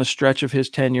down the stretch of his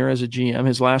tenure as a GM.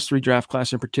 His last 3 draft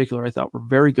classes in particular, I thought were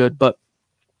very good. But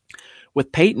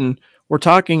with Paton, we're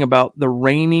talking about the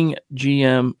reigning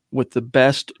GM with the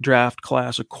best draft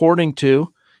class, according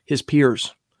to his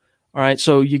peers. All right.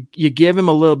 So you give him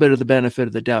a little bit of the benefit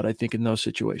of the doubt, I think, in those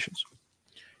situations.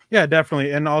 Yeah,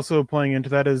 definitely. And also playing into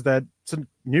that is that it's a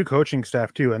new coaching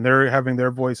staff too, and they're having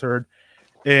their voice heard.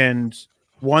 And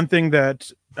one thing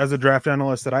that, as a draft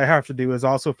analyst, that I have to do is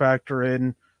also factor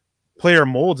in player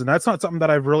molds. And that's not something that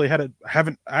I've really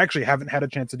haven't had a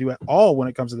chance to do at all when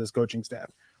it comes to this coaching staff.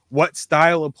 What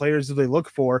style of players do they look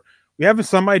for? We have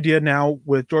some idea now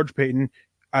with George Paton: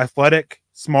 athletic,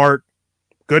 smart,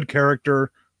 good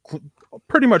character,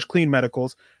 pretty much clean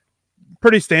medicals,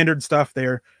 pretty standard stuff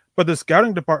there. But the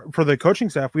scouting department for the coaching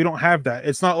staff, we don't have that.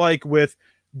 It's not like with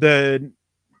the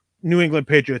New England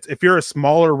Patriots. If you're a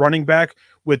smaller running back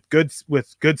with good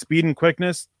speed and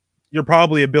quickness, you're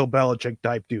probably a Bill Belichick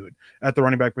type dude at the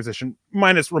running back position,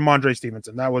 minus Ramondre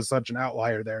Stevenson. That was such an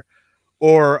outlier there.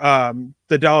 Or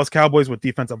the Dallas Cowboys with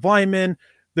defensive linemen.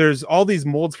 There's all these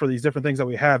molds for these different things that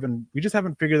we have, and we just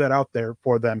haven't figured that out there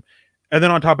for them. And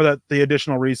then on top of that, the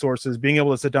additional resources, being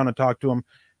able to sit down and talk to them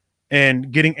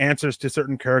and getting answers to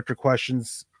certain character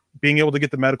questions, being able to get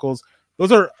the medicals.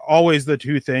 Those are always the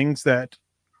 2 things that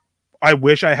I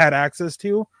wish I had access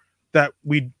to that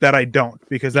I don't,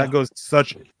 because that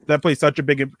plays such a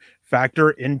big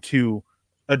factor into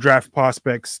a draft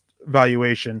prospect's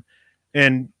valuation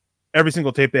and every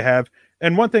single tape they have.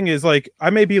 And one thing is, like, I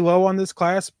may be low on this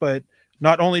class, but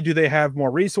not only do they have more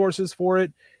resources for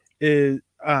it, is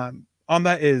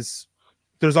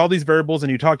there's all these variables,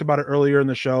 and you talked about it earlier in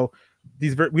the show.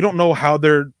 We don't know how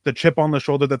the chip on the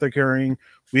shoulder that they're carrying.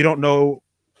 We don't know,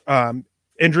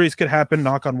 injuries could happen,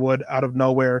 knock on wood, out of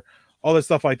nowhere, all this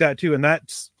stuff like that too. And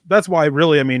that's why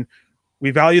really, I mean,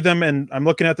 we value them. And I'm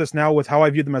looking at this now with how I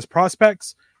view them as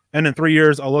prospects. And in 3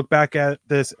 years, I'll look back at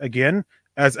this again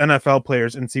as NFL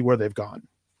players and see where they've gone.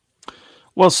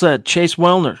 Well said. Chase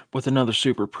Wellner with another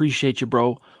super. Appreciate you,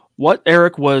 bro. What,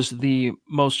 Eric, was the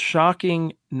most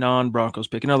shocking non-Broncos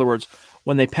pick? In other words,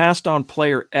 when they passed on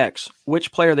player X,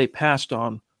 which player they passed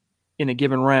on in a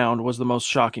given round was the most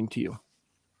shocking to you?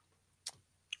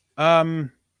 I'd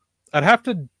have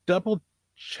to double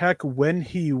check when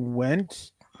he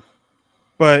went,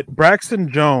 but Braxton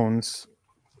Jones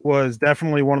was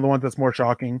definitely one of the ones that's more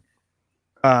shocking.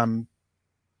 And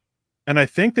I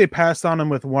think they passed on him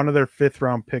with one of their 5th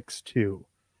round picks too,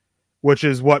 which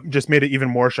is what just made it even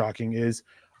more shocking. Is,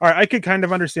 all right, I could kind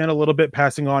of understand a little bit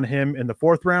passing on him in the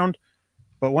 4th round,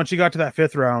 but once you got to that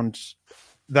 5th round,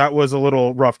 that was a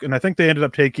little rough. And I think they ended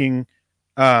up taking,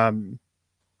 I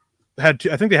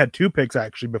think they had 2 picks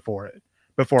actually before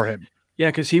him. Yeah,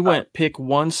 because he went pick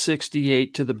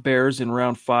 168 to the Bears in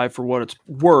round 5 for what it's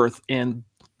worth, and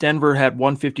Denver had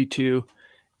 152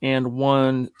 and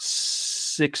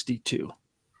 162.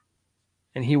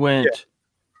 And he went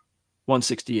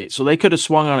 168. So they could have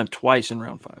swung on him twice in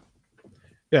round 5.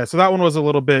 Yeah, so that one was a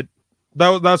little bit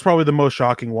that was probably the most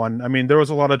shocking one. I mean, there was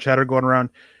a lot of chatter going around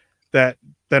that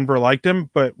Denver liked him,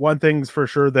 but one thing's for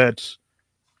sure that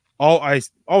I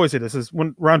always say this is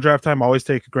when around draft time, always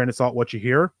take a grain of salt what you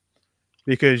hear,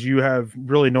 because you have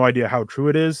really no idea how true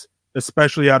it is,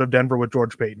 especially out of Denver with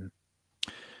George Paton.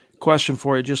 Question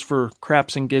for you, just for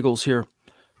craps and giggles here.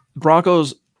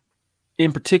 Broncos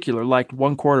in particular liked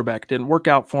one quarterback, didn't work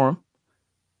out for him.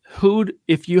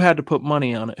 If you had to put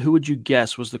money on it, who would you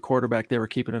guess was the quarterback they were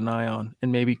keeping an eye on and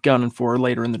maybe gunning for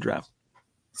later in the draft?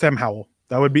 Sam Howell.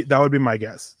 That would be my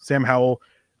guess. Sam Howell.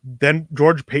 Then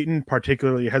George Paton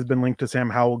particularly has been linked to Sam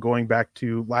Howell going back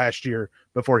to last year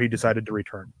before he decided to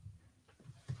return.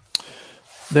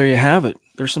 There you have it.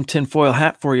 There's some tinfoil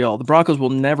hat for y'all. The Broncos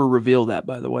will never reveal that,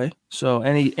 by the way. So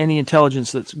any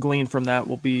intelligence that's gleaned from that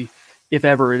will be, if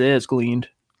ever it is gleaned,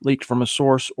 leaked from a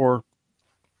source or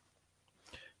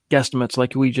guesstimates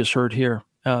like we just heard here,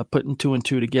 putting 2 and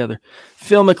 2 together.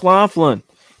 Phil McLaughlin,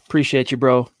 appreciate you,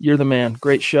 bro. You're the man.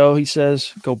 Great show, he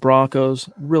says. Go Broncos.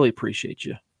 Really appreciate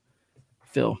you,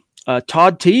 Phil.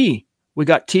 Todd T. We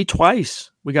got T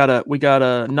twice. We got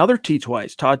another T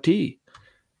twice. Todd T.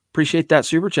 Appreciate that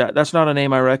super chat. That's not a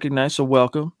name I recognize, so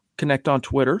welcome. Connect on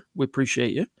Twitter. We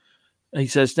appreciate you. He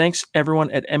says, thanks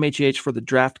everyone at MHH for the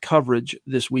draft coverage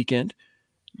this weekend.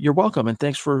 You're welcome, and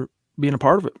thanks for being a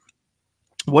part of it.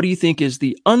 What do you think is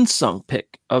the unsung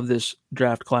pick of this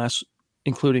draft class,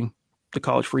 including the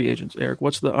college free agents, Eric?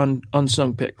 What's the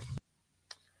unsung pick?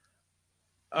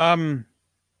 For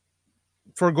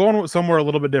going somewhere a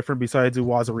little bit different besides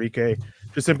Uwazurike,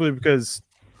 just simply because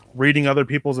reading other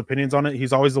people's opinions on it,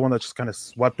 he's always the one that's just kind of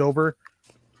swept over.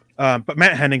 But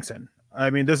Matt Henningsen, I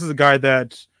mean, this is a guy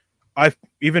that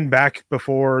even back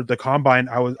before the combine,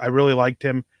 I really liked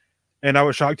him, and I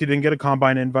was shocked he didn't get a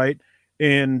combine invite.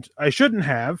 And I shouldn't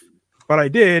have, but I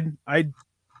did. I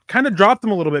kind of dropped them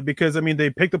a little bit because, I mean,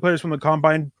 they picked the players from the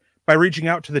combine by reaching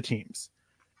out to the teams.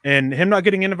 And him not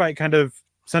getting an invite kind of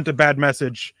sent a bad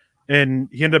message, and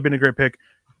he ended up being a great pick.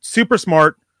 Super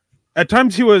smart. At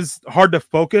times he was hard to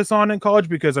focus on in college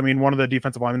because, I mean, one of the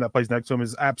defensive linemen that plays next to him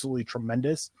is absolutely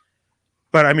tremendous.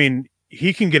 But, I mean,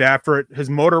 he can get after it. His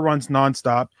motor runs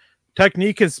nonstop.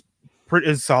 Technique is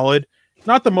solid.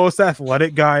 Not the most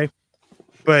athletic guy,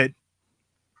 but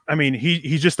I mean,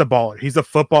 he's just a baller. He's a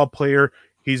football player.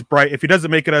 He's bright. If he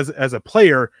doesn't make it as a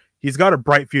player, he's got a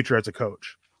bright future as a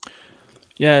coach.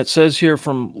 Yeah, it says here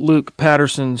from Luke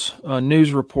Patterson's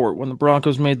news report when the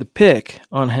Broncos made the pick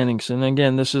on Henningsen.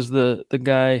 Again, this is the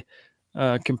guy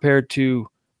compared to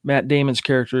Matt Damon's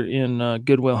character in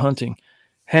Good Will Hunting.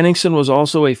 Henningsen was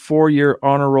also a 4-year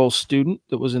honor roll student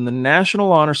that was in the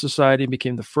National Honor Society and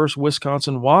became the first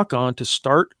Wisconsin walk-on to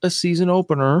start a season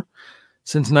opener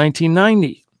since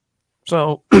 1990.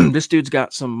 So this dude's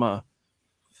got some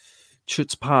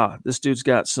chutzpah. This dude's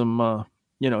got some,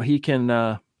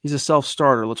 he's a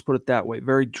self-starter. Let's put it that way.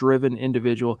 Very driven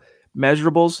individual.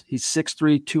 Measurables, he's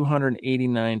 6'3",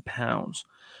 289 pounds.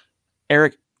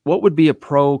 Eric, what would be a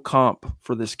pro comp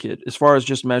for this kid as far as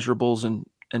just measurables and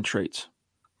traits?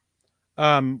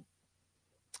 I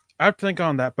have to think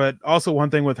on that, but also one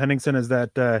thing with Henningsen is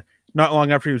that not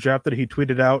long after he was drafted, he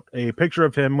tweeted out a picture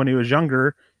of him when he was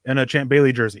younger in a Champ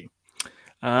Bailey jersey.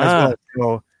 As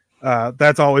well. So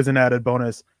that's always an added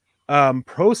bonus.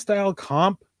 Pro style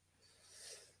comp.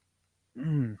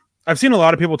 I've seen a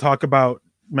lot of people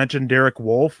mention Derek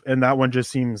Wolfe, and that one just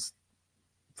seems,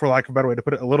 for lack of a better way to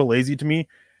put it, a little lazy to me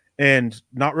and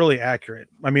not really accurate.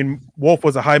 I mean, Wolfe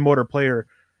was a high motor player,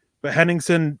 but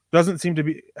Henningsen doesn't seem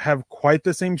to have quite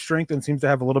the same strength and seems to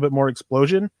have a little bit more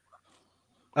explosion.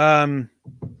 I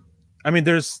mean,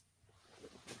 there's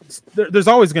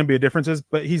always going to be differences,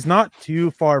 but he's not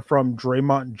too far from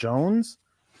Draymond Jones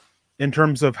in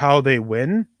terms of how they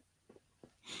win,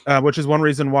 which is one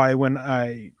reason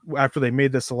why after they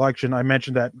made the selection, I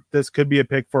mentioned that this could be a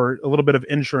pick for a little bit of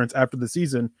insurance after the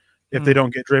season if they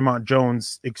don't get Draymond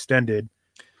Jones extended.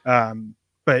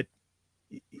 But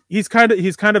he's kind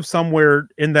of somewhere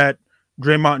in that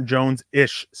Draymond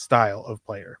Jones-ish style of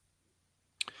player.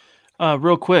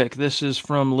 Real quick, this is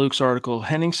from Luke's article.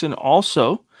 Henningsen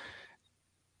also,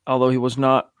 although he was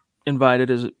not invited,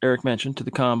 as Eric mentioned, to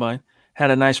the combine,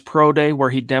 had a nice pro day where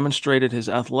he demonstrated his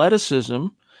athleticism,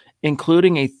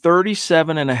 including a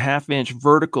 37.5-inch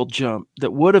vertical jump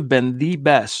that would have been the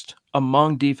best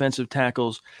among defensive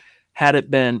tackles had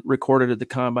it been recorded at the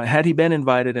combine, had he been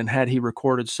invited and had he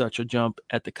recorded such a jump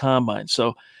at the combine.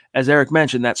 So as Eric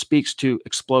mentioned, that speaks to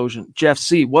explosion. Jeff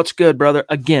C., what's good, brother?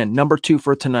 Again, number 2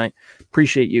 for tonight.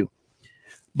 Appreciate you.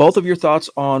 Both of your thoughts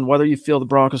on whether you feel the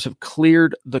Broncos have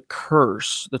cleared the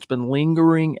curse that's been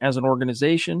lingering as an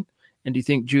organization, and do you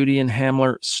think Jeudy and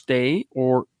Hamler stay,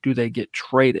 or do they get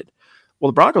traded?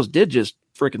 Well, the Broncos did just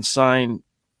freaking sign.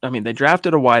 I mean, they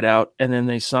drafted a wideout, and then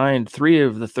they signed 3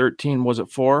 of the 13, was it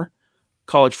 4?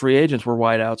 College free agents were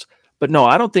wideouts. But no,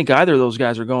 I don't think either of those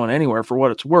guys are going anywhere for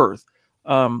what it's worth.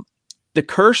 The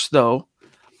curse, though,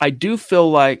 I do feel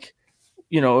like,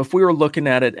 if we were looking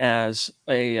at it as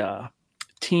a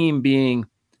team being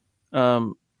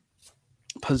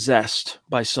possessed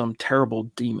by some terrible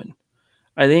demon,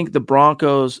 I think the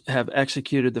Broncos have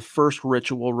executed the first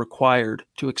ritual required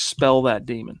to expel that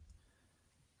demon.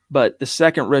 But the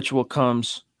second ritual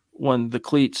comes when the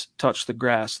cleats touch the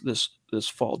grass this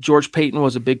fall. George Paton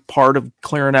was a big part of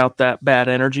clearing out that bad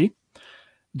energy.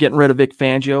 Getting rid of Vic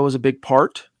Fangio was a big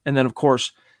part. And then, of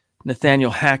course,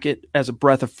 Nathaniel Hackett as a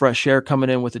breath of fresh air coming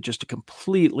in with just a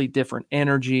completely different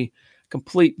energy,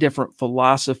 complete different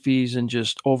philosophies, and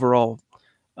just overall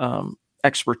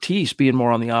expertise being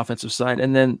more on the offensive side.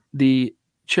 And then the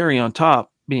cherry on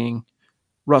top being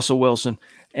Russell Wilson.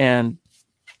 And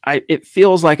it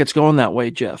feels like it's going that way,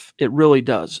 Jeff. It really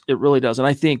does. It really does. And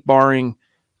I think barring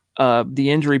the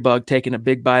injury bug taking a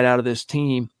big bite out of this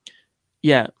team,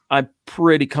 yeah, I'm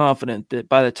pretty confident that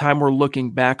by the time we're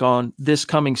looking back on this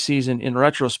coming season in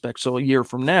retrospect, so a year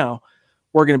from now,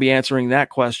 we're going to be answering that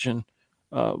question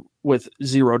with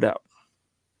zero doubt.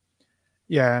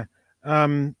 Yeah.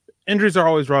 Injuries are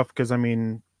always rough because,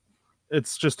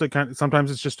 it's just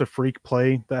sometimes it's just a freak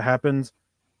play that happens.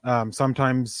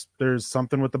 Sometimes there's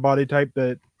something with the body type,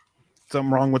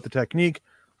 something wrong with the technique,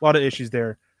 a lot of issues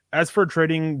there. As for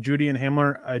trading Jeudy and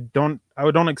Hamler, I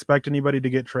don't expect anybody to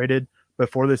get traded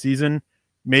before the season.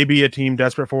 Maybe a team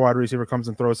desperate for a wide receiver comes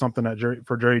and throws something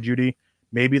for Jerry Jeudy.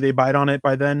 Maybe they bite on it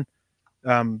by then.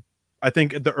 I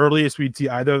think the earliest we'd see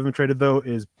either of them traded, though,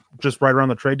 is just right around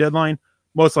the trade deadline.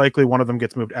 Most likely one of them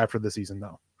gets moved after the season,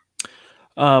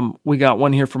 though. We got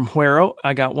one here from Huero.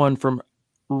 I got one from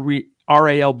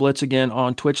RAL Blitz again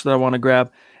on Twitch that I want to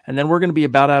grab. And then we're going to be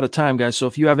about out of time, guys. So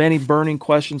if you have any burning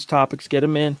questions, topics, get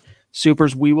them in.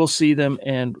 Supers, we will see them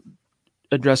and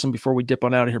address them before we dip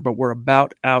on out of here. But we're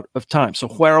about out of time. So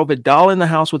Huero Vidal in the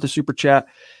house with the super chat.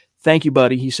 Thank you,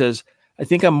 buddy. He says, I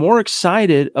think I'm more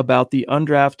excited about the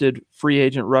undrafted free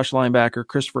agent rush linebacker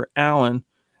Christopher Allen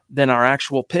than our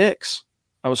actual picks.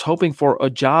 I was hoping for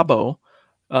Ajabo,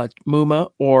 Muma,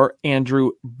 or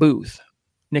Andrew Booth.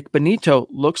 Nick Benito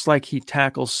looks like he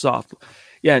tackles soft.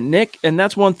 Yeah, Nick, and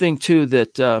that's one thing, too,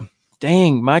 that,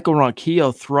 Michael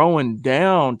Ronquillo throwing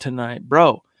down tonight.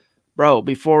 Bro,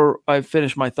 before I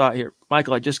finish my thought here,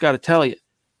 Michael, I just got to tell you,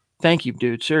 thank you,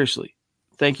 dude, seriously.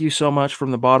 Thank you so much from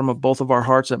the bottom of both of our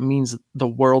hearts. That means the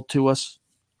world to us.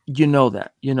 You know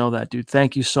that, dude.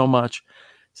 Thank you so much.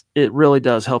 It really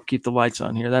does help keep the lights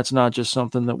on here. That's not just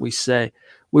something that we say.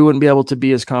 We wouldn't be able to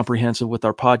be as comprehensive with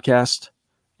our podcast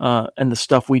and the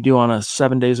stuff we do on a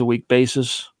 7 days a week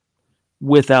basis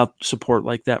without support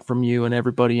like that from you and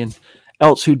everybody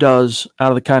else who does,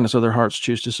 out of the kindness of their hearts,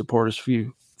 choose to support us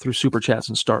through super chats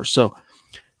and stars. So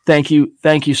thank you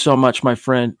so much, my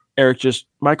friend Eric.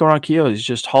 Michael Ronquillo is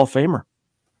just Hall of Famer.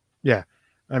 Yeah,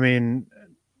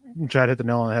 Chad hit the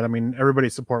nail on the head.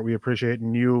 Everybody's support we appreciate,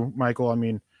 and you, Michael.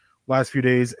 Last few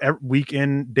days, week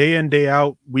in, day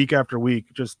out, week after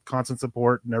week, just constant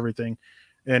support and everything,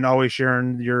 and always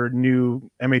sharing your new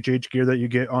MHH gear that you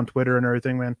get on Twitter and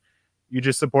everything, man. You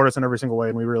just support us in every single way,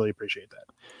 and we really appreciate that.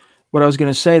 What I was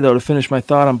going to say, though, to finish my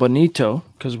thought on Benito,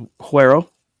 because Huero,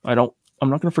 I'm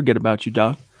not going to forget about you,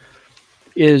 Doc,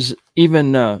 is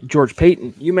even George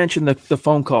Paton. You mentioned the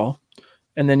phone call,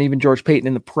 and then even George Paton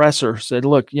in the presser said,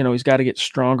 look, he's got to get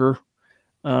stronger.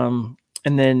 And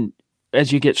then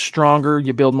as you get stronger,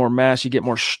 you build more mass, you get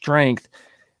more strength.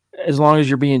 As long as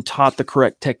you're being taught the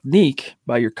correct technique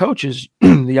by your coaches,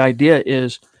 the idea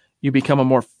is you become a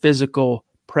more physical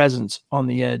presence on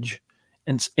the edge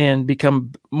and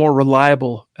become more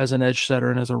reliable as an edge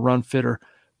setter and as a run fitter,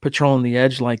 patrolling the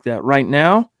edge like that. Right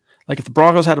now, like if the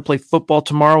Broncos had to play football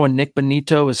tomorrow and Nick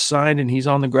Benito is signed and he's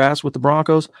on the grass with the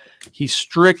Broncos, he's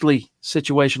strictly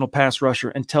situational pass rusher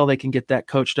until they can get that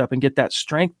coached up and get that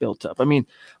strength built up.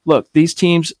 Look, these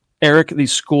teams, Eric,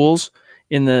 these schools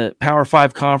in the Power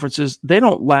 5 conferences, they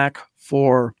don't lack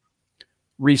for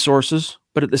resources,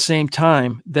 but at the same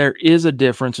time, there is a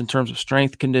difference in terms of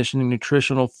strength, conditioning,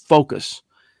 nutritional focus,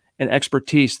 and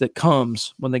expertise that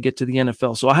comes when they get to the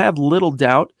NFL. So I have little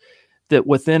doubt that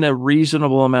within a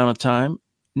reasonable amount of time,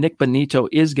 Nick Benito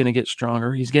is going to get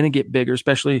stronger. He's going to get bigger,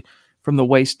 especially from the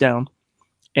waist down.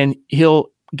 And he'll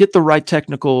get the right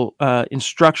technical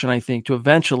instruction, I think, to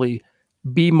eventually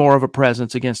be more of a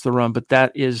presence against the run. But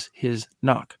that is his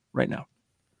knock right now.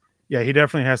 Yeah, he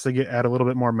definitely has to add a little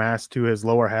bit more mass to his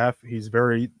lower half. He's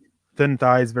very thin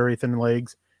thighs, very thin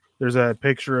legs. There's a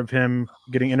picture of him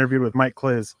getting interviewed with Mike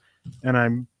Kliss, and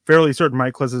I'm fairly certain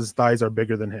Mike Kliss's thighs are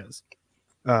bigger than his.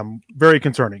 Very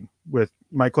concerning with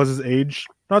Mike Kliss's age.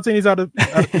 Not saying he's out of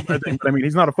but I mean,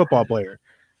 he's not a football player.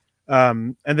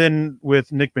 And then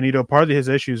with Nick Benito, part of his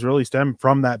issues really stem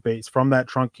from that base, from that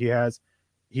trunk he has.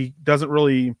 He doesn't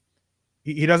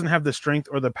have the strength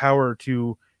or the power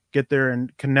to get there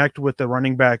and connect with the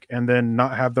running back and then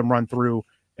not have them run through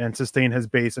and sustain his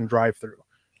base and drive through.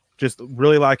 Just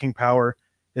really lacking power.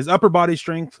 His upper body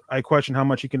strength, I question how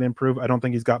much he can improve. I don't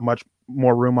think he's got much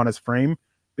more room on his frame,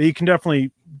 but he can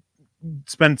definitely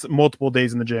spend multiple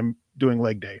days in the gym doing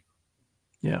leg day.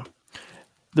 Yeah.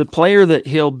 The player that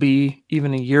he'll be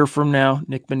even a year from now,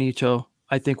 Nick Benito,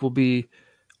 I think will be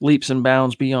leaps and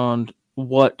bounds beyond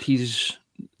what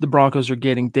the Broncos are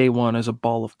getting day one as a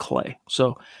ball of clay.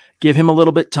 So give him a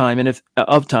little bit time and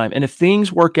if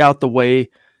things work out the way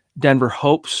Denver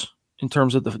hopes in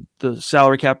terms of the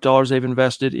salary cap dollars they've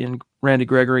invested in Randy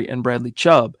Gregory and Bradley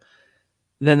Chubb,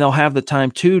 then they'll have the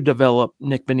time to develop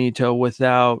Nick Benito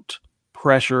without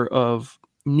pressure of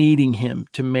needing him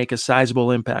to make a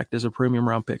sizable impact as a premium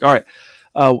round pick. All right.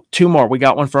 Two more. We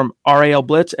got one from RAL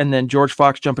Blitz and then George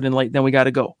Fox jumping in late. Then we got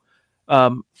to go.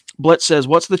 Blitz says,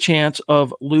 what's the chance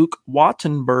of Luke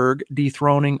Wattenberg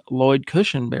dethroning Lloyd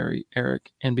Cushenberry,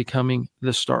 Eric, and becoming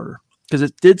the starter? Because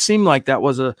it did seem like that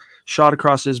was a shot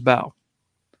across his bow.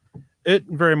 It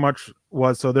very much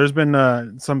was. So there's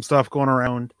been some stuff going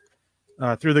around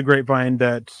through the grapevine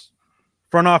that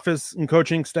front office and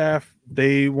coaching staff,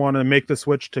 they want to make the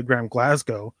switch to Graham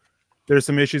Glasgow. There's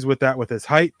some issues with that with his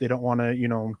height. They don't want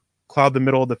to, cloud the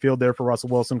middle of the field there for Russell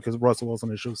Wilson because Russell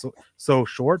Wilson is so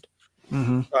short.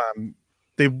 Mm-hmm.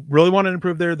 They really want to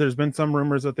improve there. There's been some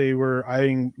rumors that they were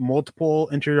eyeing multiple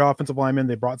interior offensive linemen.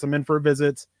 They brought some in for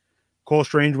visits. Cole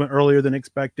Strange went earlier than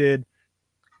expected.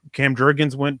 Cam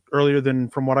Jurgens went earlier than,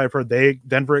 from what I've heard,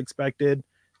 Denver expected.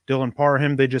 Dylan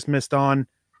Parham, they just missed on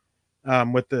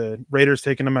with the Raiders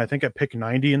taking him, I think, at pick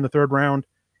 90 in the third round.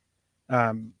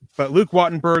 But Luke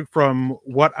Wattenberg, from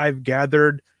what I've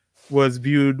gathered, was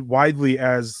viewed widely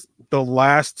as the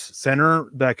last center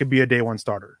that could be a day one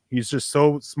starter. He's just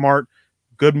so smart,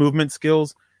 good movement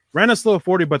skills. Ran a slow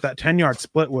 40, but that 10-yard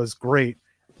split was great.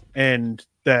 And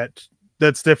that's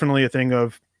definitely a thing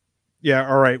of, yeah,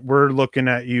 all right, we're looking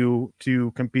at you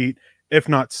to compete, if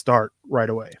not start right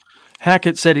away.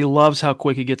 Hackett said he loves how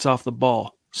quick he gets off the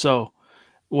ball. So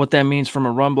what that means from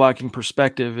a run blocking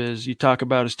perspective is you talk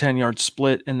about his 10-yard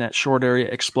split and that short area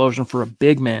explosion for a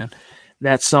big man.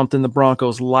 That's something the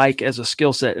Broncos like as a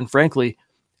skill set. And frankly,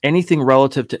 anything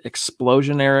relative to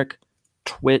explosion, Eric,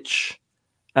 twitch,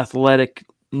 athletic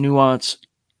nuance,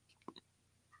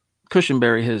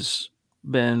 Cushenberry has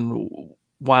been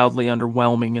wildly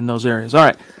underwhelming in those areas. All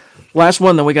right, last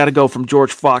one, then we got to go from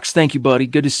George Fox. Thank you, buddy.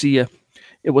 Good to see you.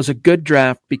 It was a good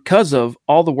draft because of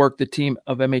all the work the team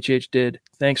of MHH did.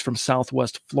 Thanks from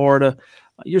Southwest Florida.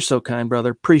 You're so kind, brother.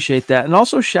 Appreciate that. And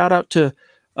also shout out to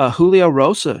Julio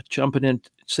Rosa jumping in,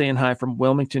 saying hi from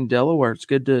Wilmington, Delaware. It's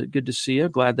good to see you.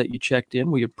 Glad that you checked in.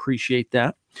 We appreciate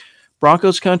that.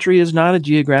 Broncos country is not a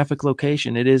geographic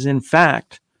location. It is, in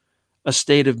fact, a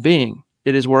state of being.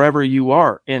 It is wherever you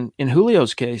are. And in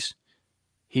Julio's case,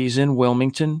 he's in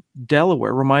Wilmington,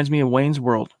 Delaware. Reminds me of Wayne's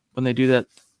World when they do that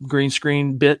green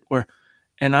screen bit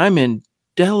and I'm in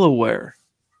Delaware.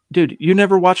 Dude, you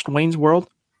never watched Wayne's World?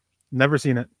 Never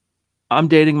seen it. I'm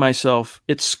dating myself.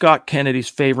 It's Scott Kennedy's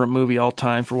favorite movie all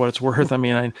time, for what it's worth. I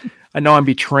mean, I know I'm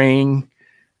betraying,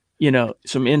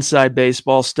 some inside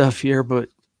baseball stuff here, but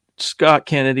Scott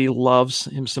Kennedy loves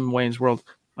him some Wayne's World.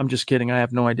 I'm just kidding. I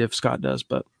have no idea if Scott does,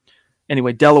 but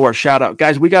anyway, Delaware, shout out.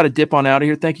 Guys, we got to dip on out of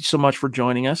here. Thank you so much for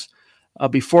joining us.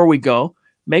 Before we go,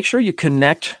 make sure you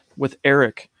connect with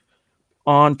Eric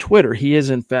on Twitter. He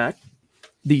is, in fact,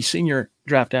 the senior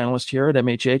draft analyst here at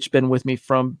MHH. Been with me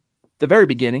from the very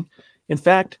beginning. In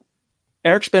fact,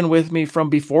 Eric's been with me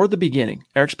from before the beginning.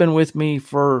 Eric's been with me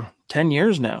for 10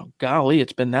 years now. Golly,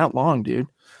 it's been that long, dude.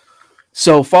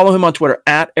 So follow him on Twitter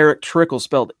at Eric Trickle,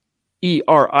 spelled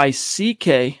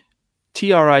ERICKTRICKEL,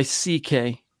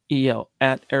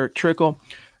 at Eric Trickle.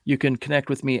 You can connect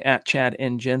with me at Chad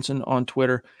N. Jensen on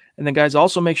Twitter. And then, guys,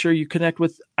 also make sure you connect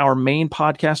with our main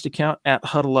podcast account at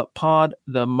Huddle Up Pod.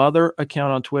 The mother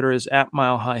account on Twitter is at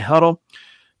Mile High Huddle.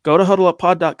 go to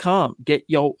huddleuppod.com, get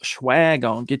your swag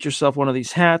on, get yourself one of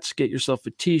these hats, get yourself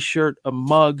a t-shirt, a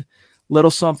mug,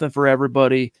 little something for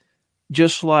everybody.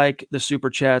 Just like the super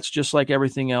chats, just like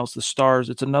everything else, the stars,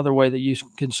 it's another way that you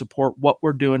can support what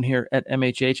we're doing here at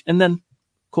MHH. And then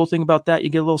cool thing about that, you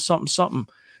get a little something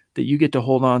that you get to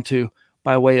hold on to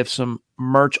by way of some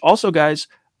merch. Also, guys,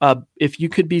 if you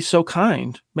could be so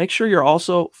kind, make sure you're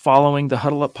also following the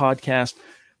Huddle Up Podcast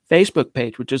Facebook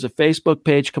page, which is a Facebook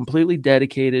page completely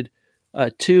dedicated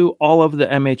to all of the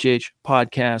MHH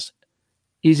podcasts.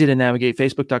 Easy to navigate,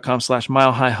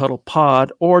 facebook.com/Mile High Huddle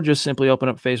Pod, or just simply open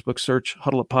up Facebook, search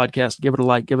Huddle Up Podcast, give it a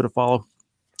like, give it a follow.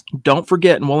 Don't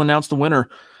forget, and we'll announce the winner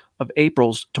of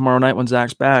April's tomorrow night when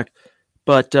Zach's back.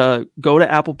 But go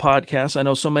to Apple Podcasts. I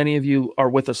know so many of you are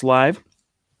with us live.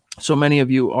 So many of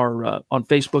you are on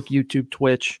Facebook, YouTube,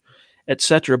 Twitch,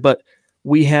 etc. But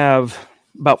we have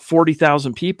about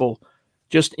 40,000 people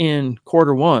just in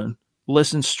quarter one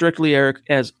listen strictly, Eric,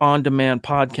 as on-demand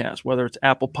podcasts, whether it's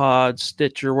Apple Pods,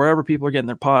 Stitcher, wherever people are getting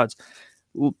their pods,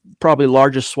 probably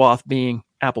largest swath being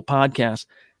Apple Podcasts.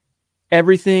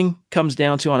 Everything comes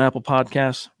down to, on Apple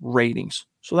Podcasts, ratings.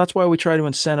 So that's why we try to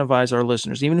incentivize our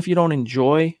listeners. Even if you don't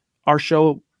enjoy our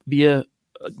show via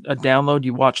a download,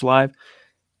 you watch live,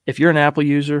 if you're an Apple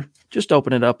user, just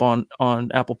open it up on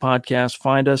Apple Podcasts,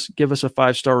 find us, give us a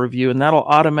 5-star review, and that'll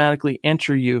automatically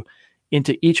enter you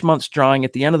into each month's drawing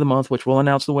at the end of the month, which we'll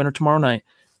announce the winner tomorrow night.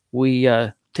 We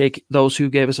take those who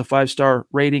gave us a 5-star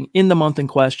rating in the month in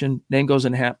question, name goes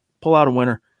in a hat, pull out a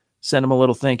winner, send them a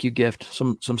little thank you gift,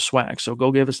 some swag. So go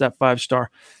give us that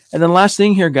 5-star. And then last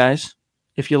thing here, guys,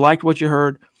 if you liked what you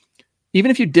heard,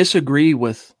 even if you disagree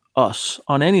with us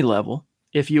on any level,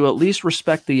 if you at least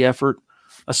respect the effort,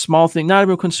 a small thing, not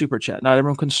everyone can super chat, not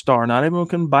everyone can star, not everyone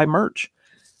can buy merch.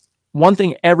 One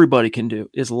thing everybody can do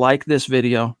is like this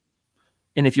video.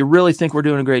 And if you really think we're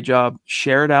doing a great job,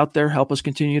 share it out there. Help us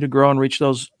continue to grow and reach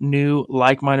those new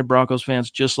like-minded Broncos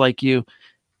fans just like you.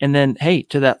 And then, hey,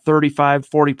 to that 35,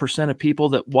 40% of people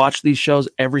that watch these shows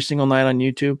every single night on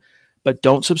YouTube, but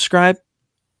don't subscribe,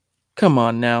 come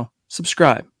on now,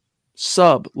 subscribe,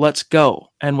 sub, let's go.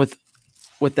 And with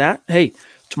that, hey,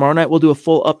 tomorrow night we'll do a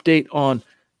full update on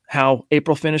how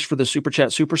April finished for the Super Chat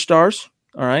Superstars.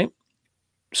 All right.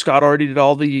 Scott already did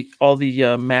all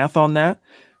the math on that.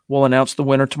 We'll announce the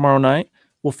winner tomorrow night.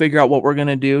 We'll figure out what we're going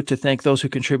to do to thank those who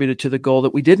contributed to the goal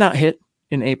that we did not hit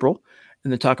in April,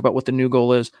 and then talk about what the new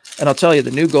goal is. And I'll tell you,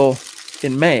 the new goal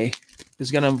in May is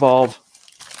going to involve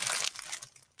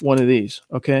one of these,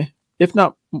 okay? If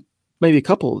not, maybe a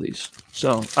couple of these.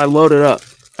 So I loaded up.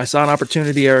 I saw an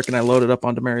opportunity, Eric, and I loaded up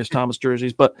on Demaryius Thomas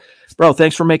jerseys. But, bro,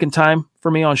 thanks for making time for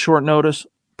me on short notice.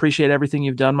 Appreciate everything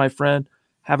you've done, my friend.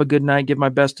 Have a good night. Give my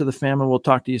best to the family. We'll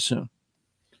talk to you soon.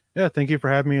 Yeah, thank you for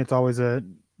having me. It's always a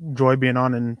joy being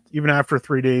on. And even after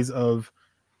 3 days of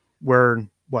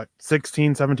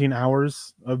 16, 17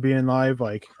 hours of being live,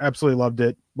 like, absolutely loved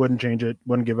it. Wouldn't change it.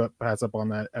 Wouldn't pass up on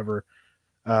that ever.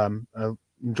 I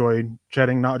enjoyed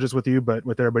chatting, not just with you, but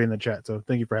with everybody in the chat. So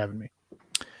thank you for having me.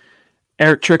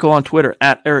 Eric Trickle on Twitter,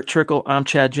 at Eric Trickle. I'm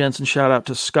Chad Jensen. Shout out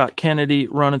to Scott Kennedy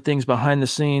running things behind the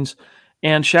scenes.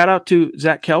 And shout out to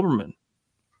Zach Kelberman.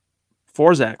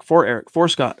 For Zach, for Eric, for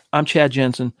Scott, I'm Chad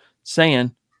Jensen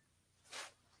saying,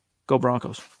 go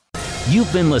Broncos.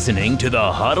 You've been listening to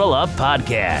the Huddle Up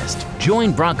Podcast.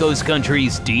 Join Broncos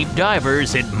Country's deep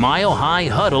divers at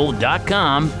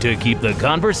milehighhuddle.com to keep the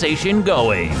conversation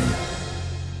going.